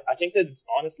 I think that it's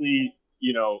honestly,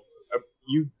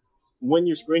 when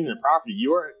you're screening a property,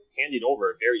 you're handing over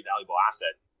a very valuable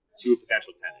asset to a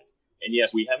potential tenant. And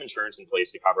yes, we have insurance in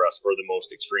place to cover us for the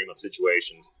most extreme of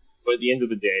situations. But at the end of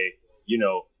the day, you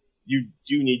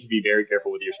do need to be very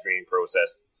careful with your screening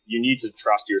process. You need to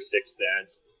trust your sixth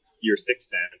sense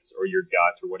or your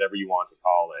gut or whatever you want to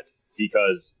call it,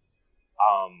 because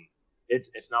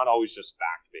it's not always just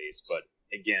fact-based. But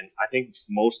again, I think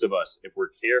most of us, if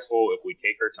we're careful, if we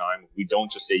take our time, if we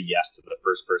don't just say yes to the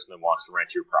first person that wants to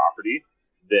rent your property,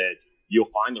 that you'll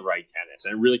find the right tenants.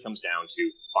 And it really comes down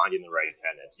to finding the right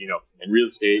tenants. In real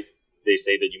estate, they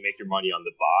say that you make your money on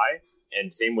the buy,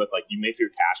 and same with you make your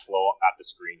cash flow at the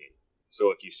screening.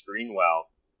 So if you screen well,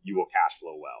 you will cash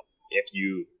flow well. If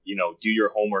you do your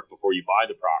homework before you buy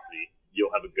the property,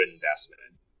 you'll have a good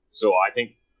investment. So I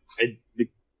think the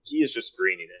key is just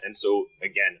screening it. And so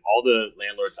again, all the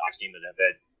landlords I've seen that have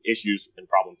had issues and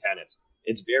problem tenants,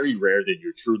 it's very rare that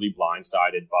you're truly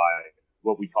blindsided by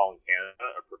what we call in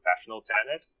Canada a professional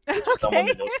tenant, which is someone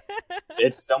that knows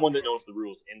someone that knows the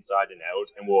rules inside and out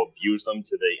and will abuse them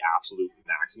to the absolute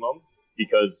maximum.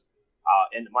 Because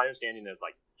and my understanding is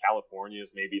California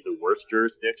is maybe the worst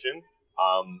jurisdiction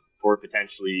for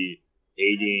potentially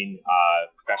aiding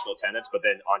professional tenants, but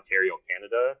then Ontario,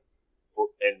 Canada,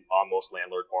 and on most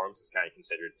landlord forums is kind of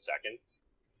considered second.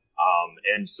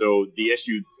 And so the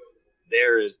issue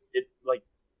there is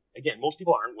again, most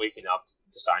people aren't waking up to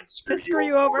decide to screw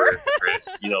you over.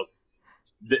 It's,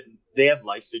 they have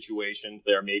life situations.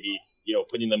 They're maybe,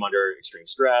 putting them under extreme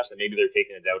stress, and maybe they're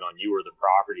taking it out on you or the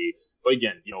property. But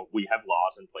again, we have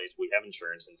laws in place, we have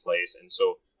insurance in place, and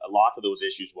so a lot of those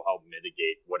issues will help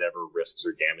mitigate whatever risks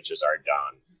or damages are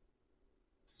done.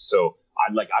 So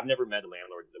I've never met a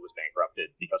landlord that was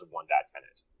bankrupted because of one bad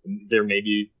tenant. There may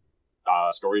be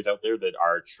stories out there that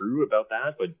are true about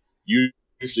that, but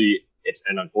usually it's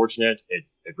an unfortunate. It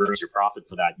ruins your profit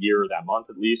for that year or that month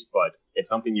at least, but it's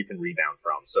something you can rebound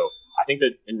from. So I think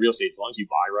that in real estate, as long as you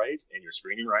buy right and you're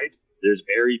screening right, there's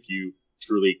very few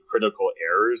truly critical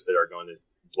errors that are going to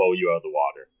blow you out of the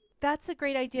water. That's a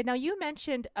great idea. Now, you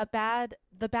mentioned the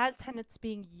bad tenants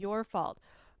being your fault.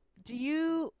 Do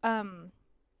you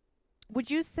would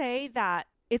you say that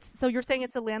so you're saying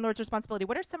it's a landlord's responsibility?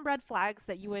 What are some red flags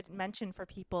that you would mention for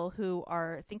people who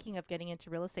are thinking of getting into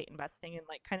real estate investing and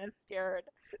kind of scared?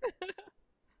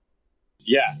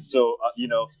 Yeah. So,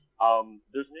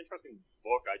 there's an interesting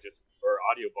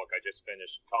audiobook I just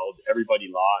finished called Everybody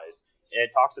Lies. And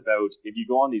it talks about if you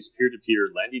go on these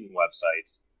peer-to-peer lending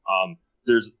websites,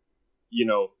 there's,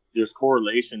 there's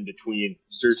correlation between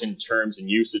certain terms and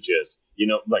usages.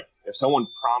 Like if someone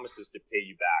promises to pay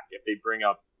you back, if they bring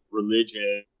up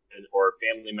religion or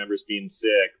family members being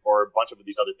sick or a bunch of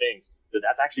these other things,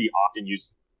 that's actually often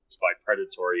used by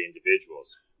predatory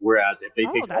individuals. Whereas if they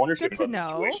take ownership of the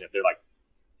situation, if they're like,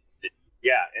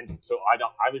 yeah, and so I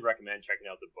don't highly recommend checking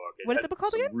out the book. What is the book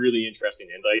called again? Really interesting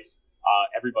insights.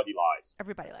 Everybody Lies.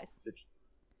 Everybody Lies.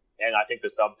 And I think the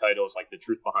subtitle is like The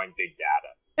Truth Behind Big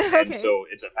Data. Okay. And so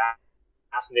it's a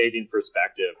fascinating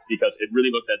perspective because it really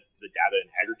looks at the data in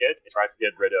aggregate. It tries to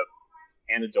get rid of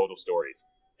anecdotal stories.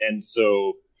 And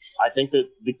so I think that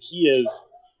the key is,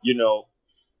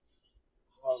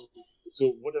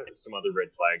 so what are some other red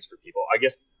flags for people? I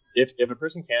guess if a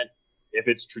person if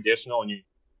it's traditional in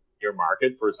your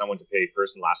market for someone to pay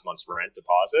first and last month's rent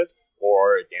deposit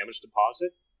or a damage deposit,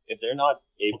 if they're not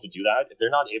able to do that, if they're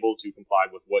not able to comply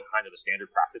with what kind of the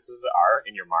standard practices are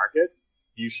in your market,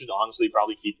 you should honestly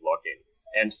probably keep looking.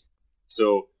 And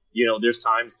so, there's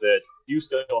times that you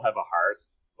still have a heart,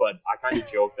 but I kind of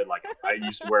joke that like I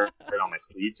used to wear it on my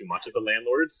sleeve too much as a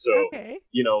landlord. So,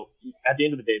 at the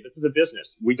end of the day, this is a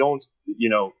business. We don't,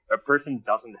 a person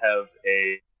doesn't have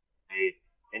a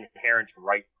inherent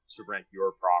right to rent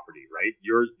your property, right?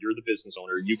 You're the business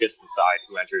owner. You get to decide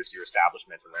who enters your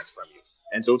establishment and rents from you.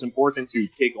 And so it's important to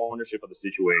take ownership of the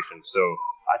situation. So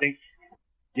I think,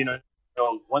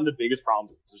 one of the biggest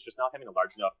problems is just not having a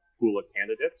large enough pool of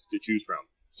candidates to choose from.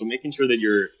 So making sure that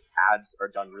your ads are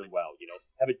done really well,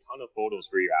 have a ton of photos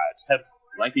for your ads, have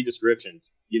lengthy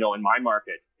descriptions. In my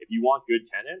market, if you want good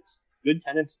tenants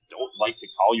don't like to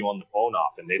call you on the phone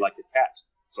often. They like to text.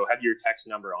 So have your text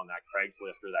number on that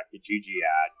Craigslist or that Kijiji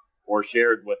ad, or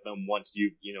shared with them once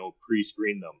you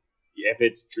pre-screen them. If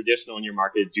it's traditional in your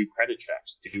market, do credit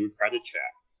checks. Do a credit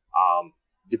check.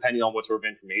 Depending on what sort of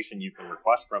information you can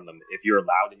request from them. If you're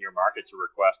allowed in your market to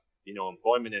request,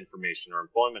 employment information or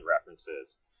employment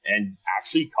references, and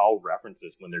actually call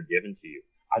references when they're given to you.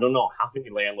 I don't know how many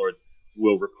landlords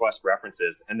will request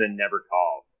references and then never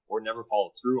call or never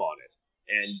follow through on it.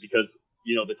 And because,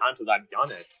 the times that I've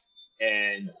done it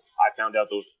and I found out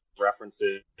those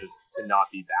references to not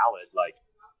be valid, like,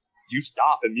 you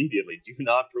stop immediately. Do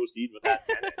not proceed with that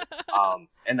tenant.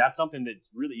 And that's something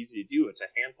that's really easy to do. It's a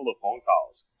handful of phone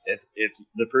calls. If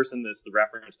the person that's the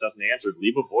reference doesn't answer,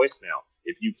 leave a voicemail.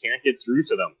 If you can't get through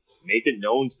to them, make it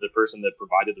known to the person that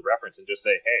provided the reference and just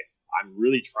say, hey, I'm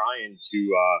really trying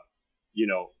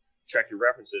to, check your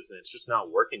references and it's just not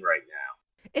working right now.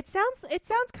 It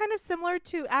sounds kind of similar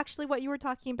to actually what you were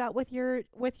talking about with your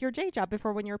day job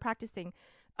before when you were practicing.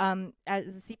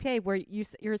 As a CPA, where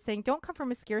you're saying don't come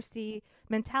from a scarcity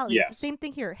mentality. Yes. It's the same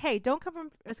thing here. Hey, don't come from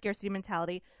a scarcity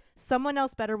mentality. Someone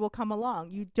else better will come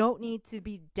along. You don't need to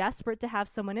be desperate to have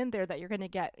someone in there that you're going to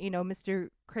get, Mr.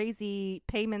 Crazy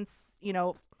payments,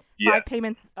 5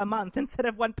 payments a month instead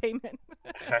of 1 payment.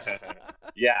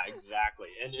 Yeah, exactly.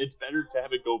 And it's better to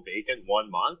have it go vacant 1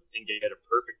 month and get a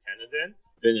perfect tenant in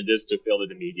than it is to fill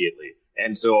it immediately.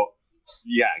 And so,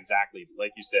 yeah, exactly.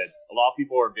 Like you said, a lot of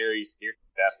people are very scared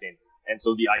of investing. And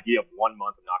so the idea of 1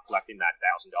 month of not collecting that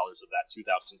 $1,000 of that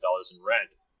 $2,000 in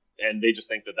rent, and they just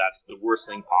think that that's the worst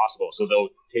thing possible. So they'll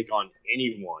take on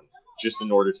anyone just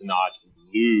in order to not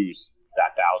lose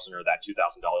that $1,000 or that $2,000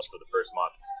 for the first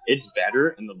month. It's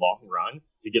better in the long run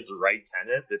to get the right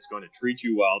tenant that's going to treat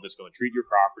you well, that's going to treat your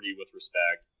property with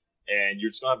respect, and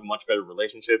you're just going to have a much better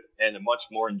relationship and a much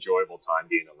more enjoyable time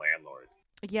being a landlord.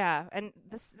 Yeah, and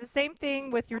the same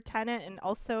thing with your tenant and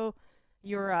also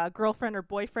your girlfriend or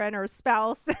boyfriend or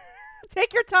spouse.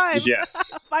 Take your time. Yes.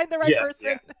 Find the right person.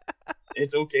 Yeah.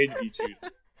 It's okay to be choosy.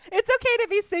 It's okay to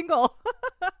be single.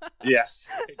 Yes,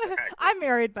 exactly. I'm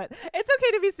married, but it's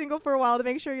okay to be single for a while to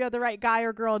make sure you have the right guy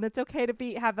or girl, and it's okay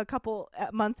to have a couple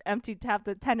months empty to have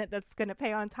the tenant that's going to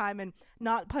pay on time and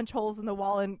not punch holes in the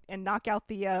wall and knock out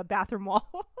the bathroom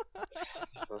wall.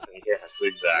 Yes,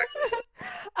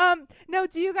 exactly. No,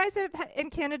 do you guys in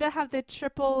Canada have the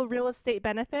triple real estate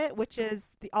benefit, which is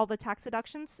all the tax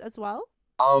deductions as well?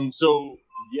 So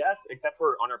yes, except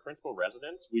for on our principal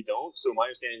residence, we don't. So my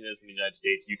understanding is in the United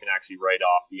States, you can actually write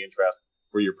off the interest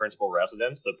for your principal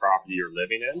residence, the property you're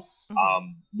living in.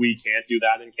 Mm-hmm. We can't do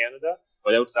that in Canada,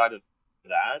 but outside of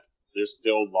that, there's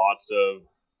still lots of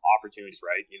opportunities,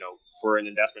 right? For an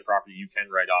investment property, you can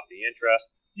write off the interest,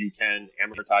 you can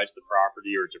amortize the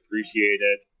property or depreciate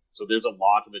it. So there's a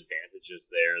lot of advantages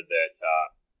there that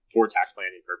for tax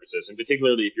planning purposes, and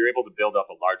particularly if you're able to build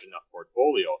up a large enough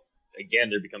portfolio. Again,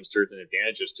 there becomes certain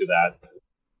advantages to that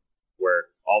where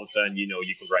all of a sudden, you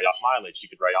can write off mileage, you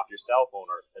could write off your cell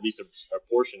phone or at least a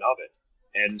portion of it.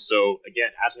 And so,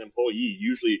 again, as an employee,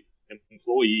 usually an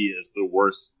employee is the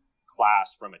worst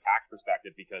class from a tax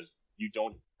perspective because you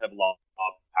don't have a law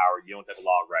of power, you don't have a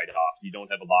law of write-off, you don't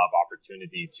have a law of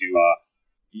opportunity to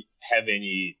have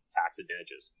any tax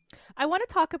advantages. I want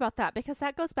to talk about that because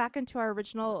that goes back into our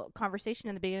original conversation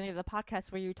in the beginning of the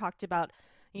podcast where you talked about,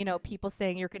 you know, people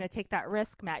saying you're going to take that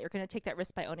risk, Matt, you're going to take that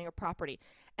risk by owning a property.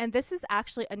 And this is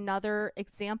actually another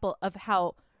example of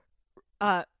how,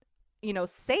 you know,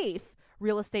 safe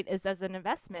real estate is as an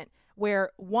investment,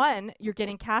 where one, you're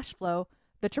getting cash flow.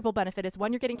 The triple benefit is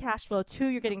one, you're getting cash flow, two,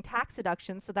 you're getting tax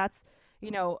deductions. So that's, you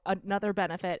know, another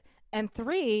benefit. And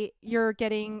three, you're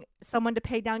getting someone to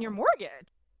pay down your mortgage.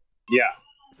 Yeah.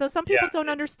 So some people don't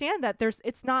understand that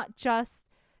it's not just,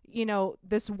 you know,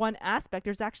 this one aspect.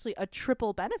 There's actually a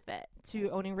triple benefit to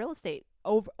owning real estate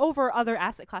over other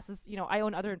asset classes. You know, I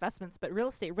own other investments, but real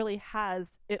estate really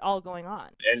has it all going on.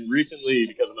 And recently,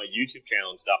 because of my YouTube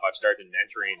channel and stuff, I've started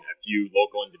mentoring a few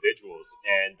local individuals.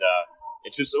 And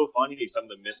it's just so funny, some of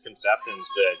the misconceptions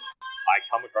that I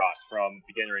come across from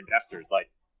beginner investors. Like,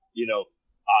 you know,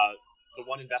 the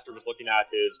one investor was looking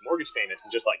at his mortgage payments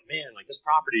and just like, man, like this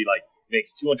property like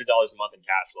makes $200 a month in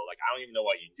cash flow. Like, I don't even know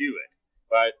why you do it.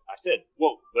 But I said,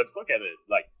 well, let's look at it.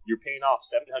 Like, you're paying off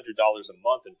 $700 a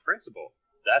month in principal.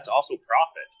 That's also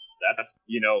profit. That's,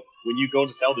 you know, when you go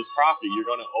to sell this property, you're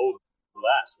going to owe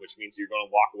less, which means you're going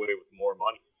to walk away with more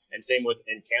money. And same with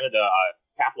in Canada,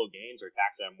 capital gains are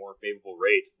taxed at a more favorable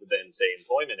rate than, say,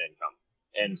 employment income.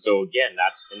 And so, again,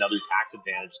 that's another tax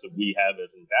advantage that we have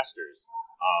as investors.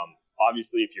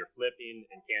 Obviously, if you're flipping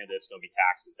in Canada, it's going to be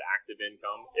taxed as active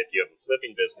income if you have a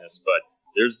flipping business. But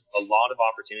there's a lot of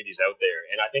opportunities out there.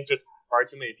 And I think just far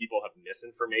too many people have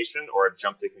misinformation or have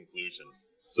jumped to conclusions.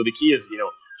 So the key is, you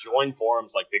know, join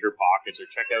forums like Bigger Pockets or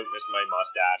check out Mr. My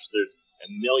Mustache. There's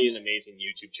a million amazing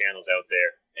YouTube channels out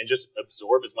there and just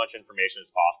absorb as much information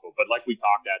as possible. But like we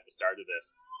talked at the start of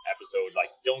this episode, like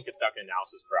don't get stuck in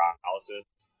analysis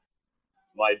paralysis.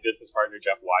 My business partner,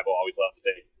 Jeff Weibel, always loved to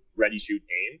say, ready, shoot,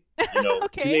 aim. You know,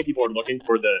 Okay. Too many people are looking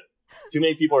for the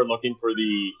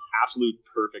absolute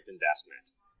perfect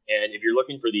investment. And if you're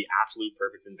looking for the absolute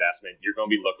perfect investment, you're going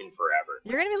to be looking forever.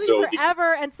 You're going to be looking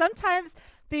forever. And sometimes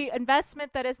the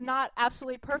investment that is not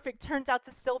absolutely perfect turns out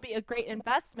to still be a great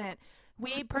investment.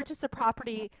 We purchased a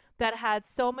property that had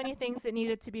so many things that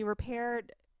needed to be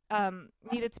repaired.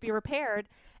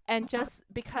 And just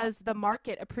because the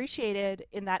market appreciated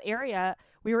in that area,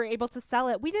 we were able to sell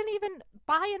it. We didn't even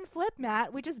buy and flip,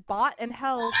 Matt. We just bought and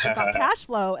held and got cash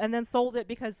flow and then sold it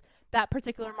because that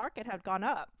particular market had gone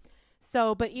up.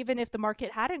 So, but even if the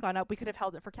market hadn't gone up, we could have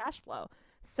held it for cash flow.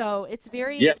 So it's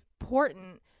very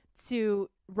important to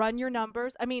run your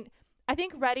numbers. I mean, I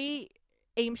think ready,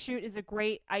 aim, shoot is a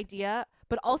great idea,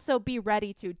 but also be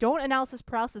ready to. Don't analysis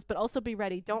paralysis, but also be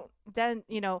ready.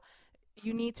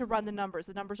 You need to run the numbers.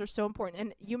 The numbers are so important.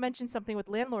 And you mentioned something with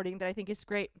landlording that I think is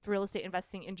great for real estate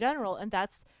investing in general, and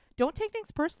that's don't take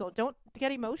things personal. Don't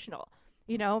get emotional.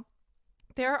 You know,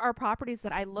 there are properties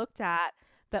that I looked at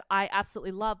that I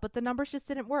absolutely love, but the numbers just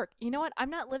didn't work. You know what? I'm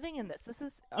not living in this. This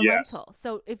is a rental.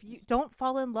 So if you don't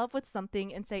fall in love with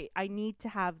something and say, I need to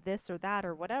have this or that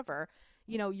or whatever,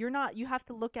 you know, you have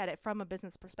to look at it from a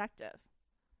business perspective.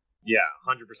 Yeah,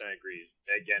 100% agree.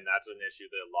 Again, that's an issue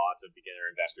that lots of beginner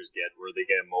investors get, where they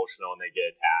get emotional and they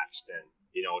get attached, and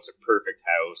you know, it's a perfect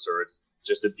house or it's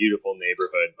just a beautiful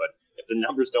neighborhood, but if the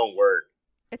numbers don't work,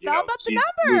 it's all about the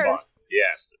numbers.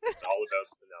 Yes, it's all about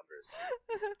the numbers.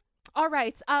 All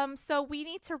right. So we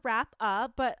need to wrap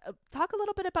up, but talk a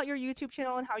little bit about your YouTube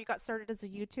channel and how you got started as a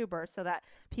YouTuber so that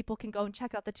people can go and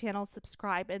check out the channel,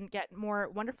 subscribe, and get more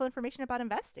wonderful information about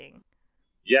investing.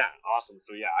 Yeah, awesome.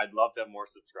 So yeah, I'd love to have more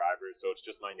subscribers. So it's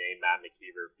just my name, Matt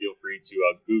McKeever. Feel free to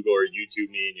Google or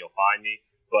YouTube me and you'll find me.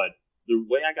 But the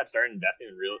way I got started investing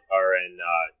in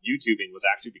YouTubing was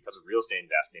actually because of real estate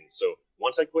investing. So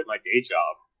once I quit my day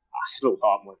job, I had a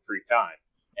lot more free time.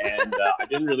 And I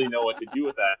didn't really know what to do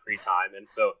with that free time. And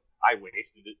so I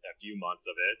wasted a few months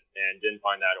of it and didn't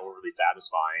find that overly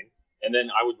satisfying. And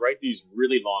then I would write these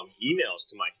really long emails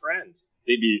to my friends.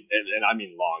 They'd be, and I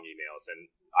mean long emails, and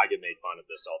I get made fun of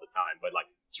this all the time, but like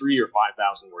 3,000 or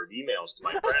 5,000 word emails to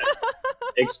my friends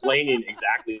explaining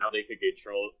exactly how they could get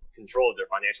control of their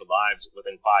financial lives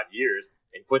within 5 years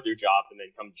and quit their job and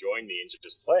then come join me and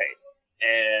just play.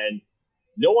 And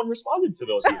no one responded to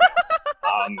those emails.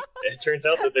 It turns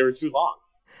out that they were too long.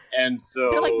 And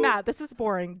so they're like, Matt, this is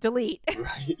boring. Delete.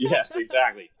 Right, yes,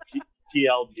 exactly.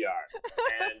 TLDR.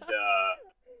 And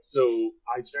so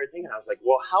I started thinking, I was like,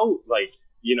 well, how, like,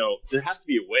 you know, there has to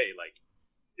be a way, like,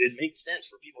 it makes sense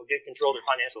for people to get control of their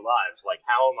financial lives. Like,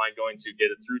 how am I going to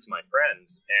get it through to my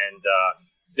friends? And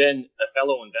then a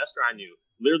fellow investor I knew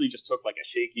literally just took like a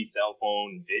shaky cell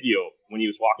phone video when he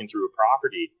was walking through a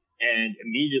property, and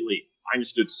immediately I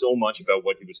understood so much about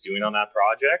what he was doing on that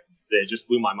project that it just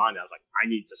blew my mind. I was like, I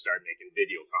need to start making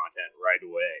video content right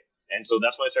away. And so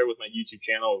that's when I started with my YouTube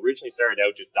channel. Originally started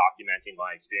out just documenting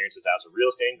my experiences as a real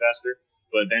estate investor,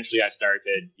 but eventually I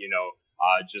started,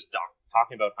 just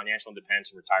talking about financial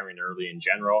independence and retiring early in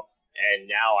general. And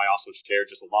now I also share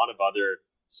just a lot of other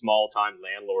small-time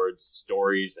landlords'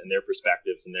 stories and their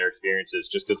perspectives and their experiences.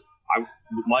 Just because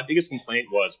my biggest complaint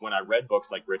was when I read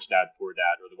books like Rich Dad, Poor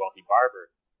Dad or The Wealthy Barber,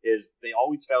 is they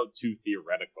always felt too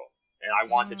theoretical. And I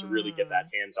wanted to really get that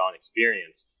hands-on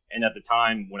experience. And at the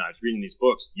time when I was reading these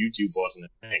books, YouTube wasn't a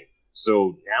thing.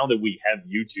 So now that we have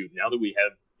YouTube, now that we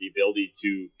have the ability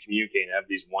to communicate and have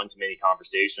these one-to-many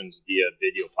conversations via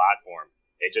video platform,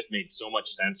 it just made so much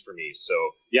sense for me. So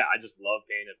yeah, I just love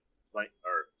paying it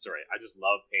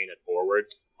forward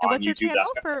on YouTube. And what's your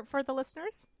channel for the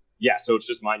listeners? Yeah, so it's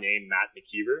just my name, Matt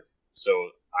McKeever. So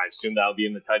I assume that'll be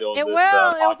in the title of this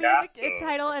podcast. It'll be in the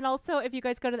title. And also, if you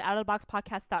guys go to the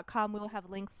outoftheboxpodcast.com, we will have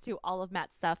links to all of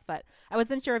Matt's stuff. But I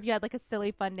wasn't sure if you had like a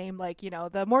silly, fun name like,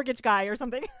 the mortgage guy or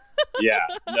something. Yeah,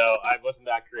 no, I wasn't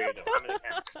that creative. I'm an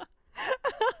accountant.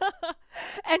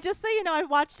 And just so you know, I've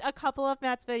watched a couple of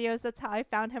Matt's videos. That's how I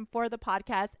found him for the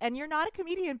podcast. And you're not a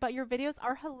comedian, but your videos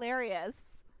are hilarious.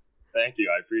 Thank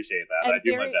you. I appreciate that. I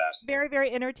do my best. Very,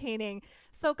 very entertaining.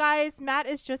 So, guys, Matt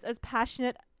is just as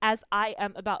passionate as I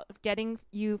am about getting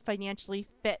you financially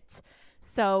fit.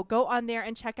 So go on there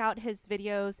and check out his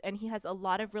videos. And he has a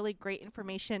lot of really great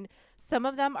information. Some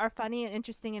of them are funny and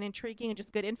interesting and intriguing and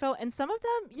just good info. And some of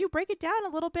them, you break it down a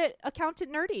little bit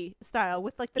accountant nerdy style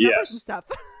with like the numbers and stuff.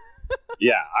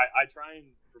 Yeah, I try and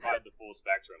provide the full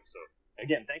spectrum. So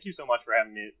again, thank you so much for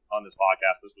having me on this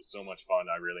podcast. This was so much fun.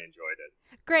 I really enjoyed it.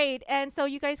 Great. And so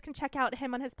you guys can check out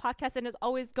him on his podcast. And as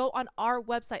always, go on our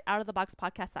website,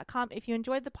 outoftheboxpodcast.com. If you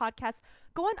enjoyed the podcast,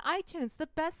 go on iTunes. The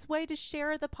best way to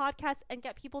share the podcast and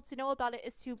get people to know about it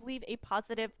is to leave a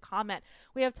positive comment.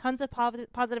 We have tons of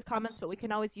positive comments, but we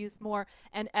can always use more.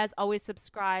 And as always,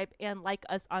 subscribe and like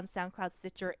us on SoundCloud,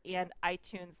 Stitcher, and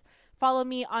iTunes. Follow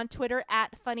me on Twitter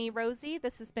at Funny Rosie.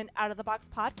 This has been Out of the Box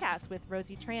Podcast with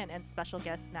Rosie Tran and special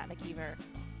guest Matt McKeever.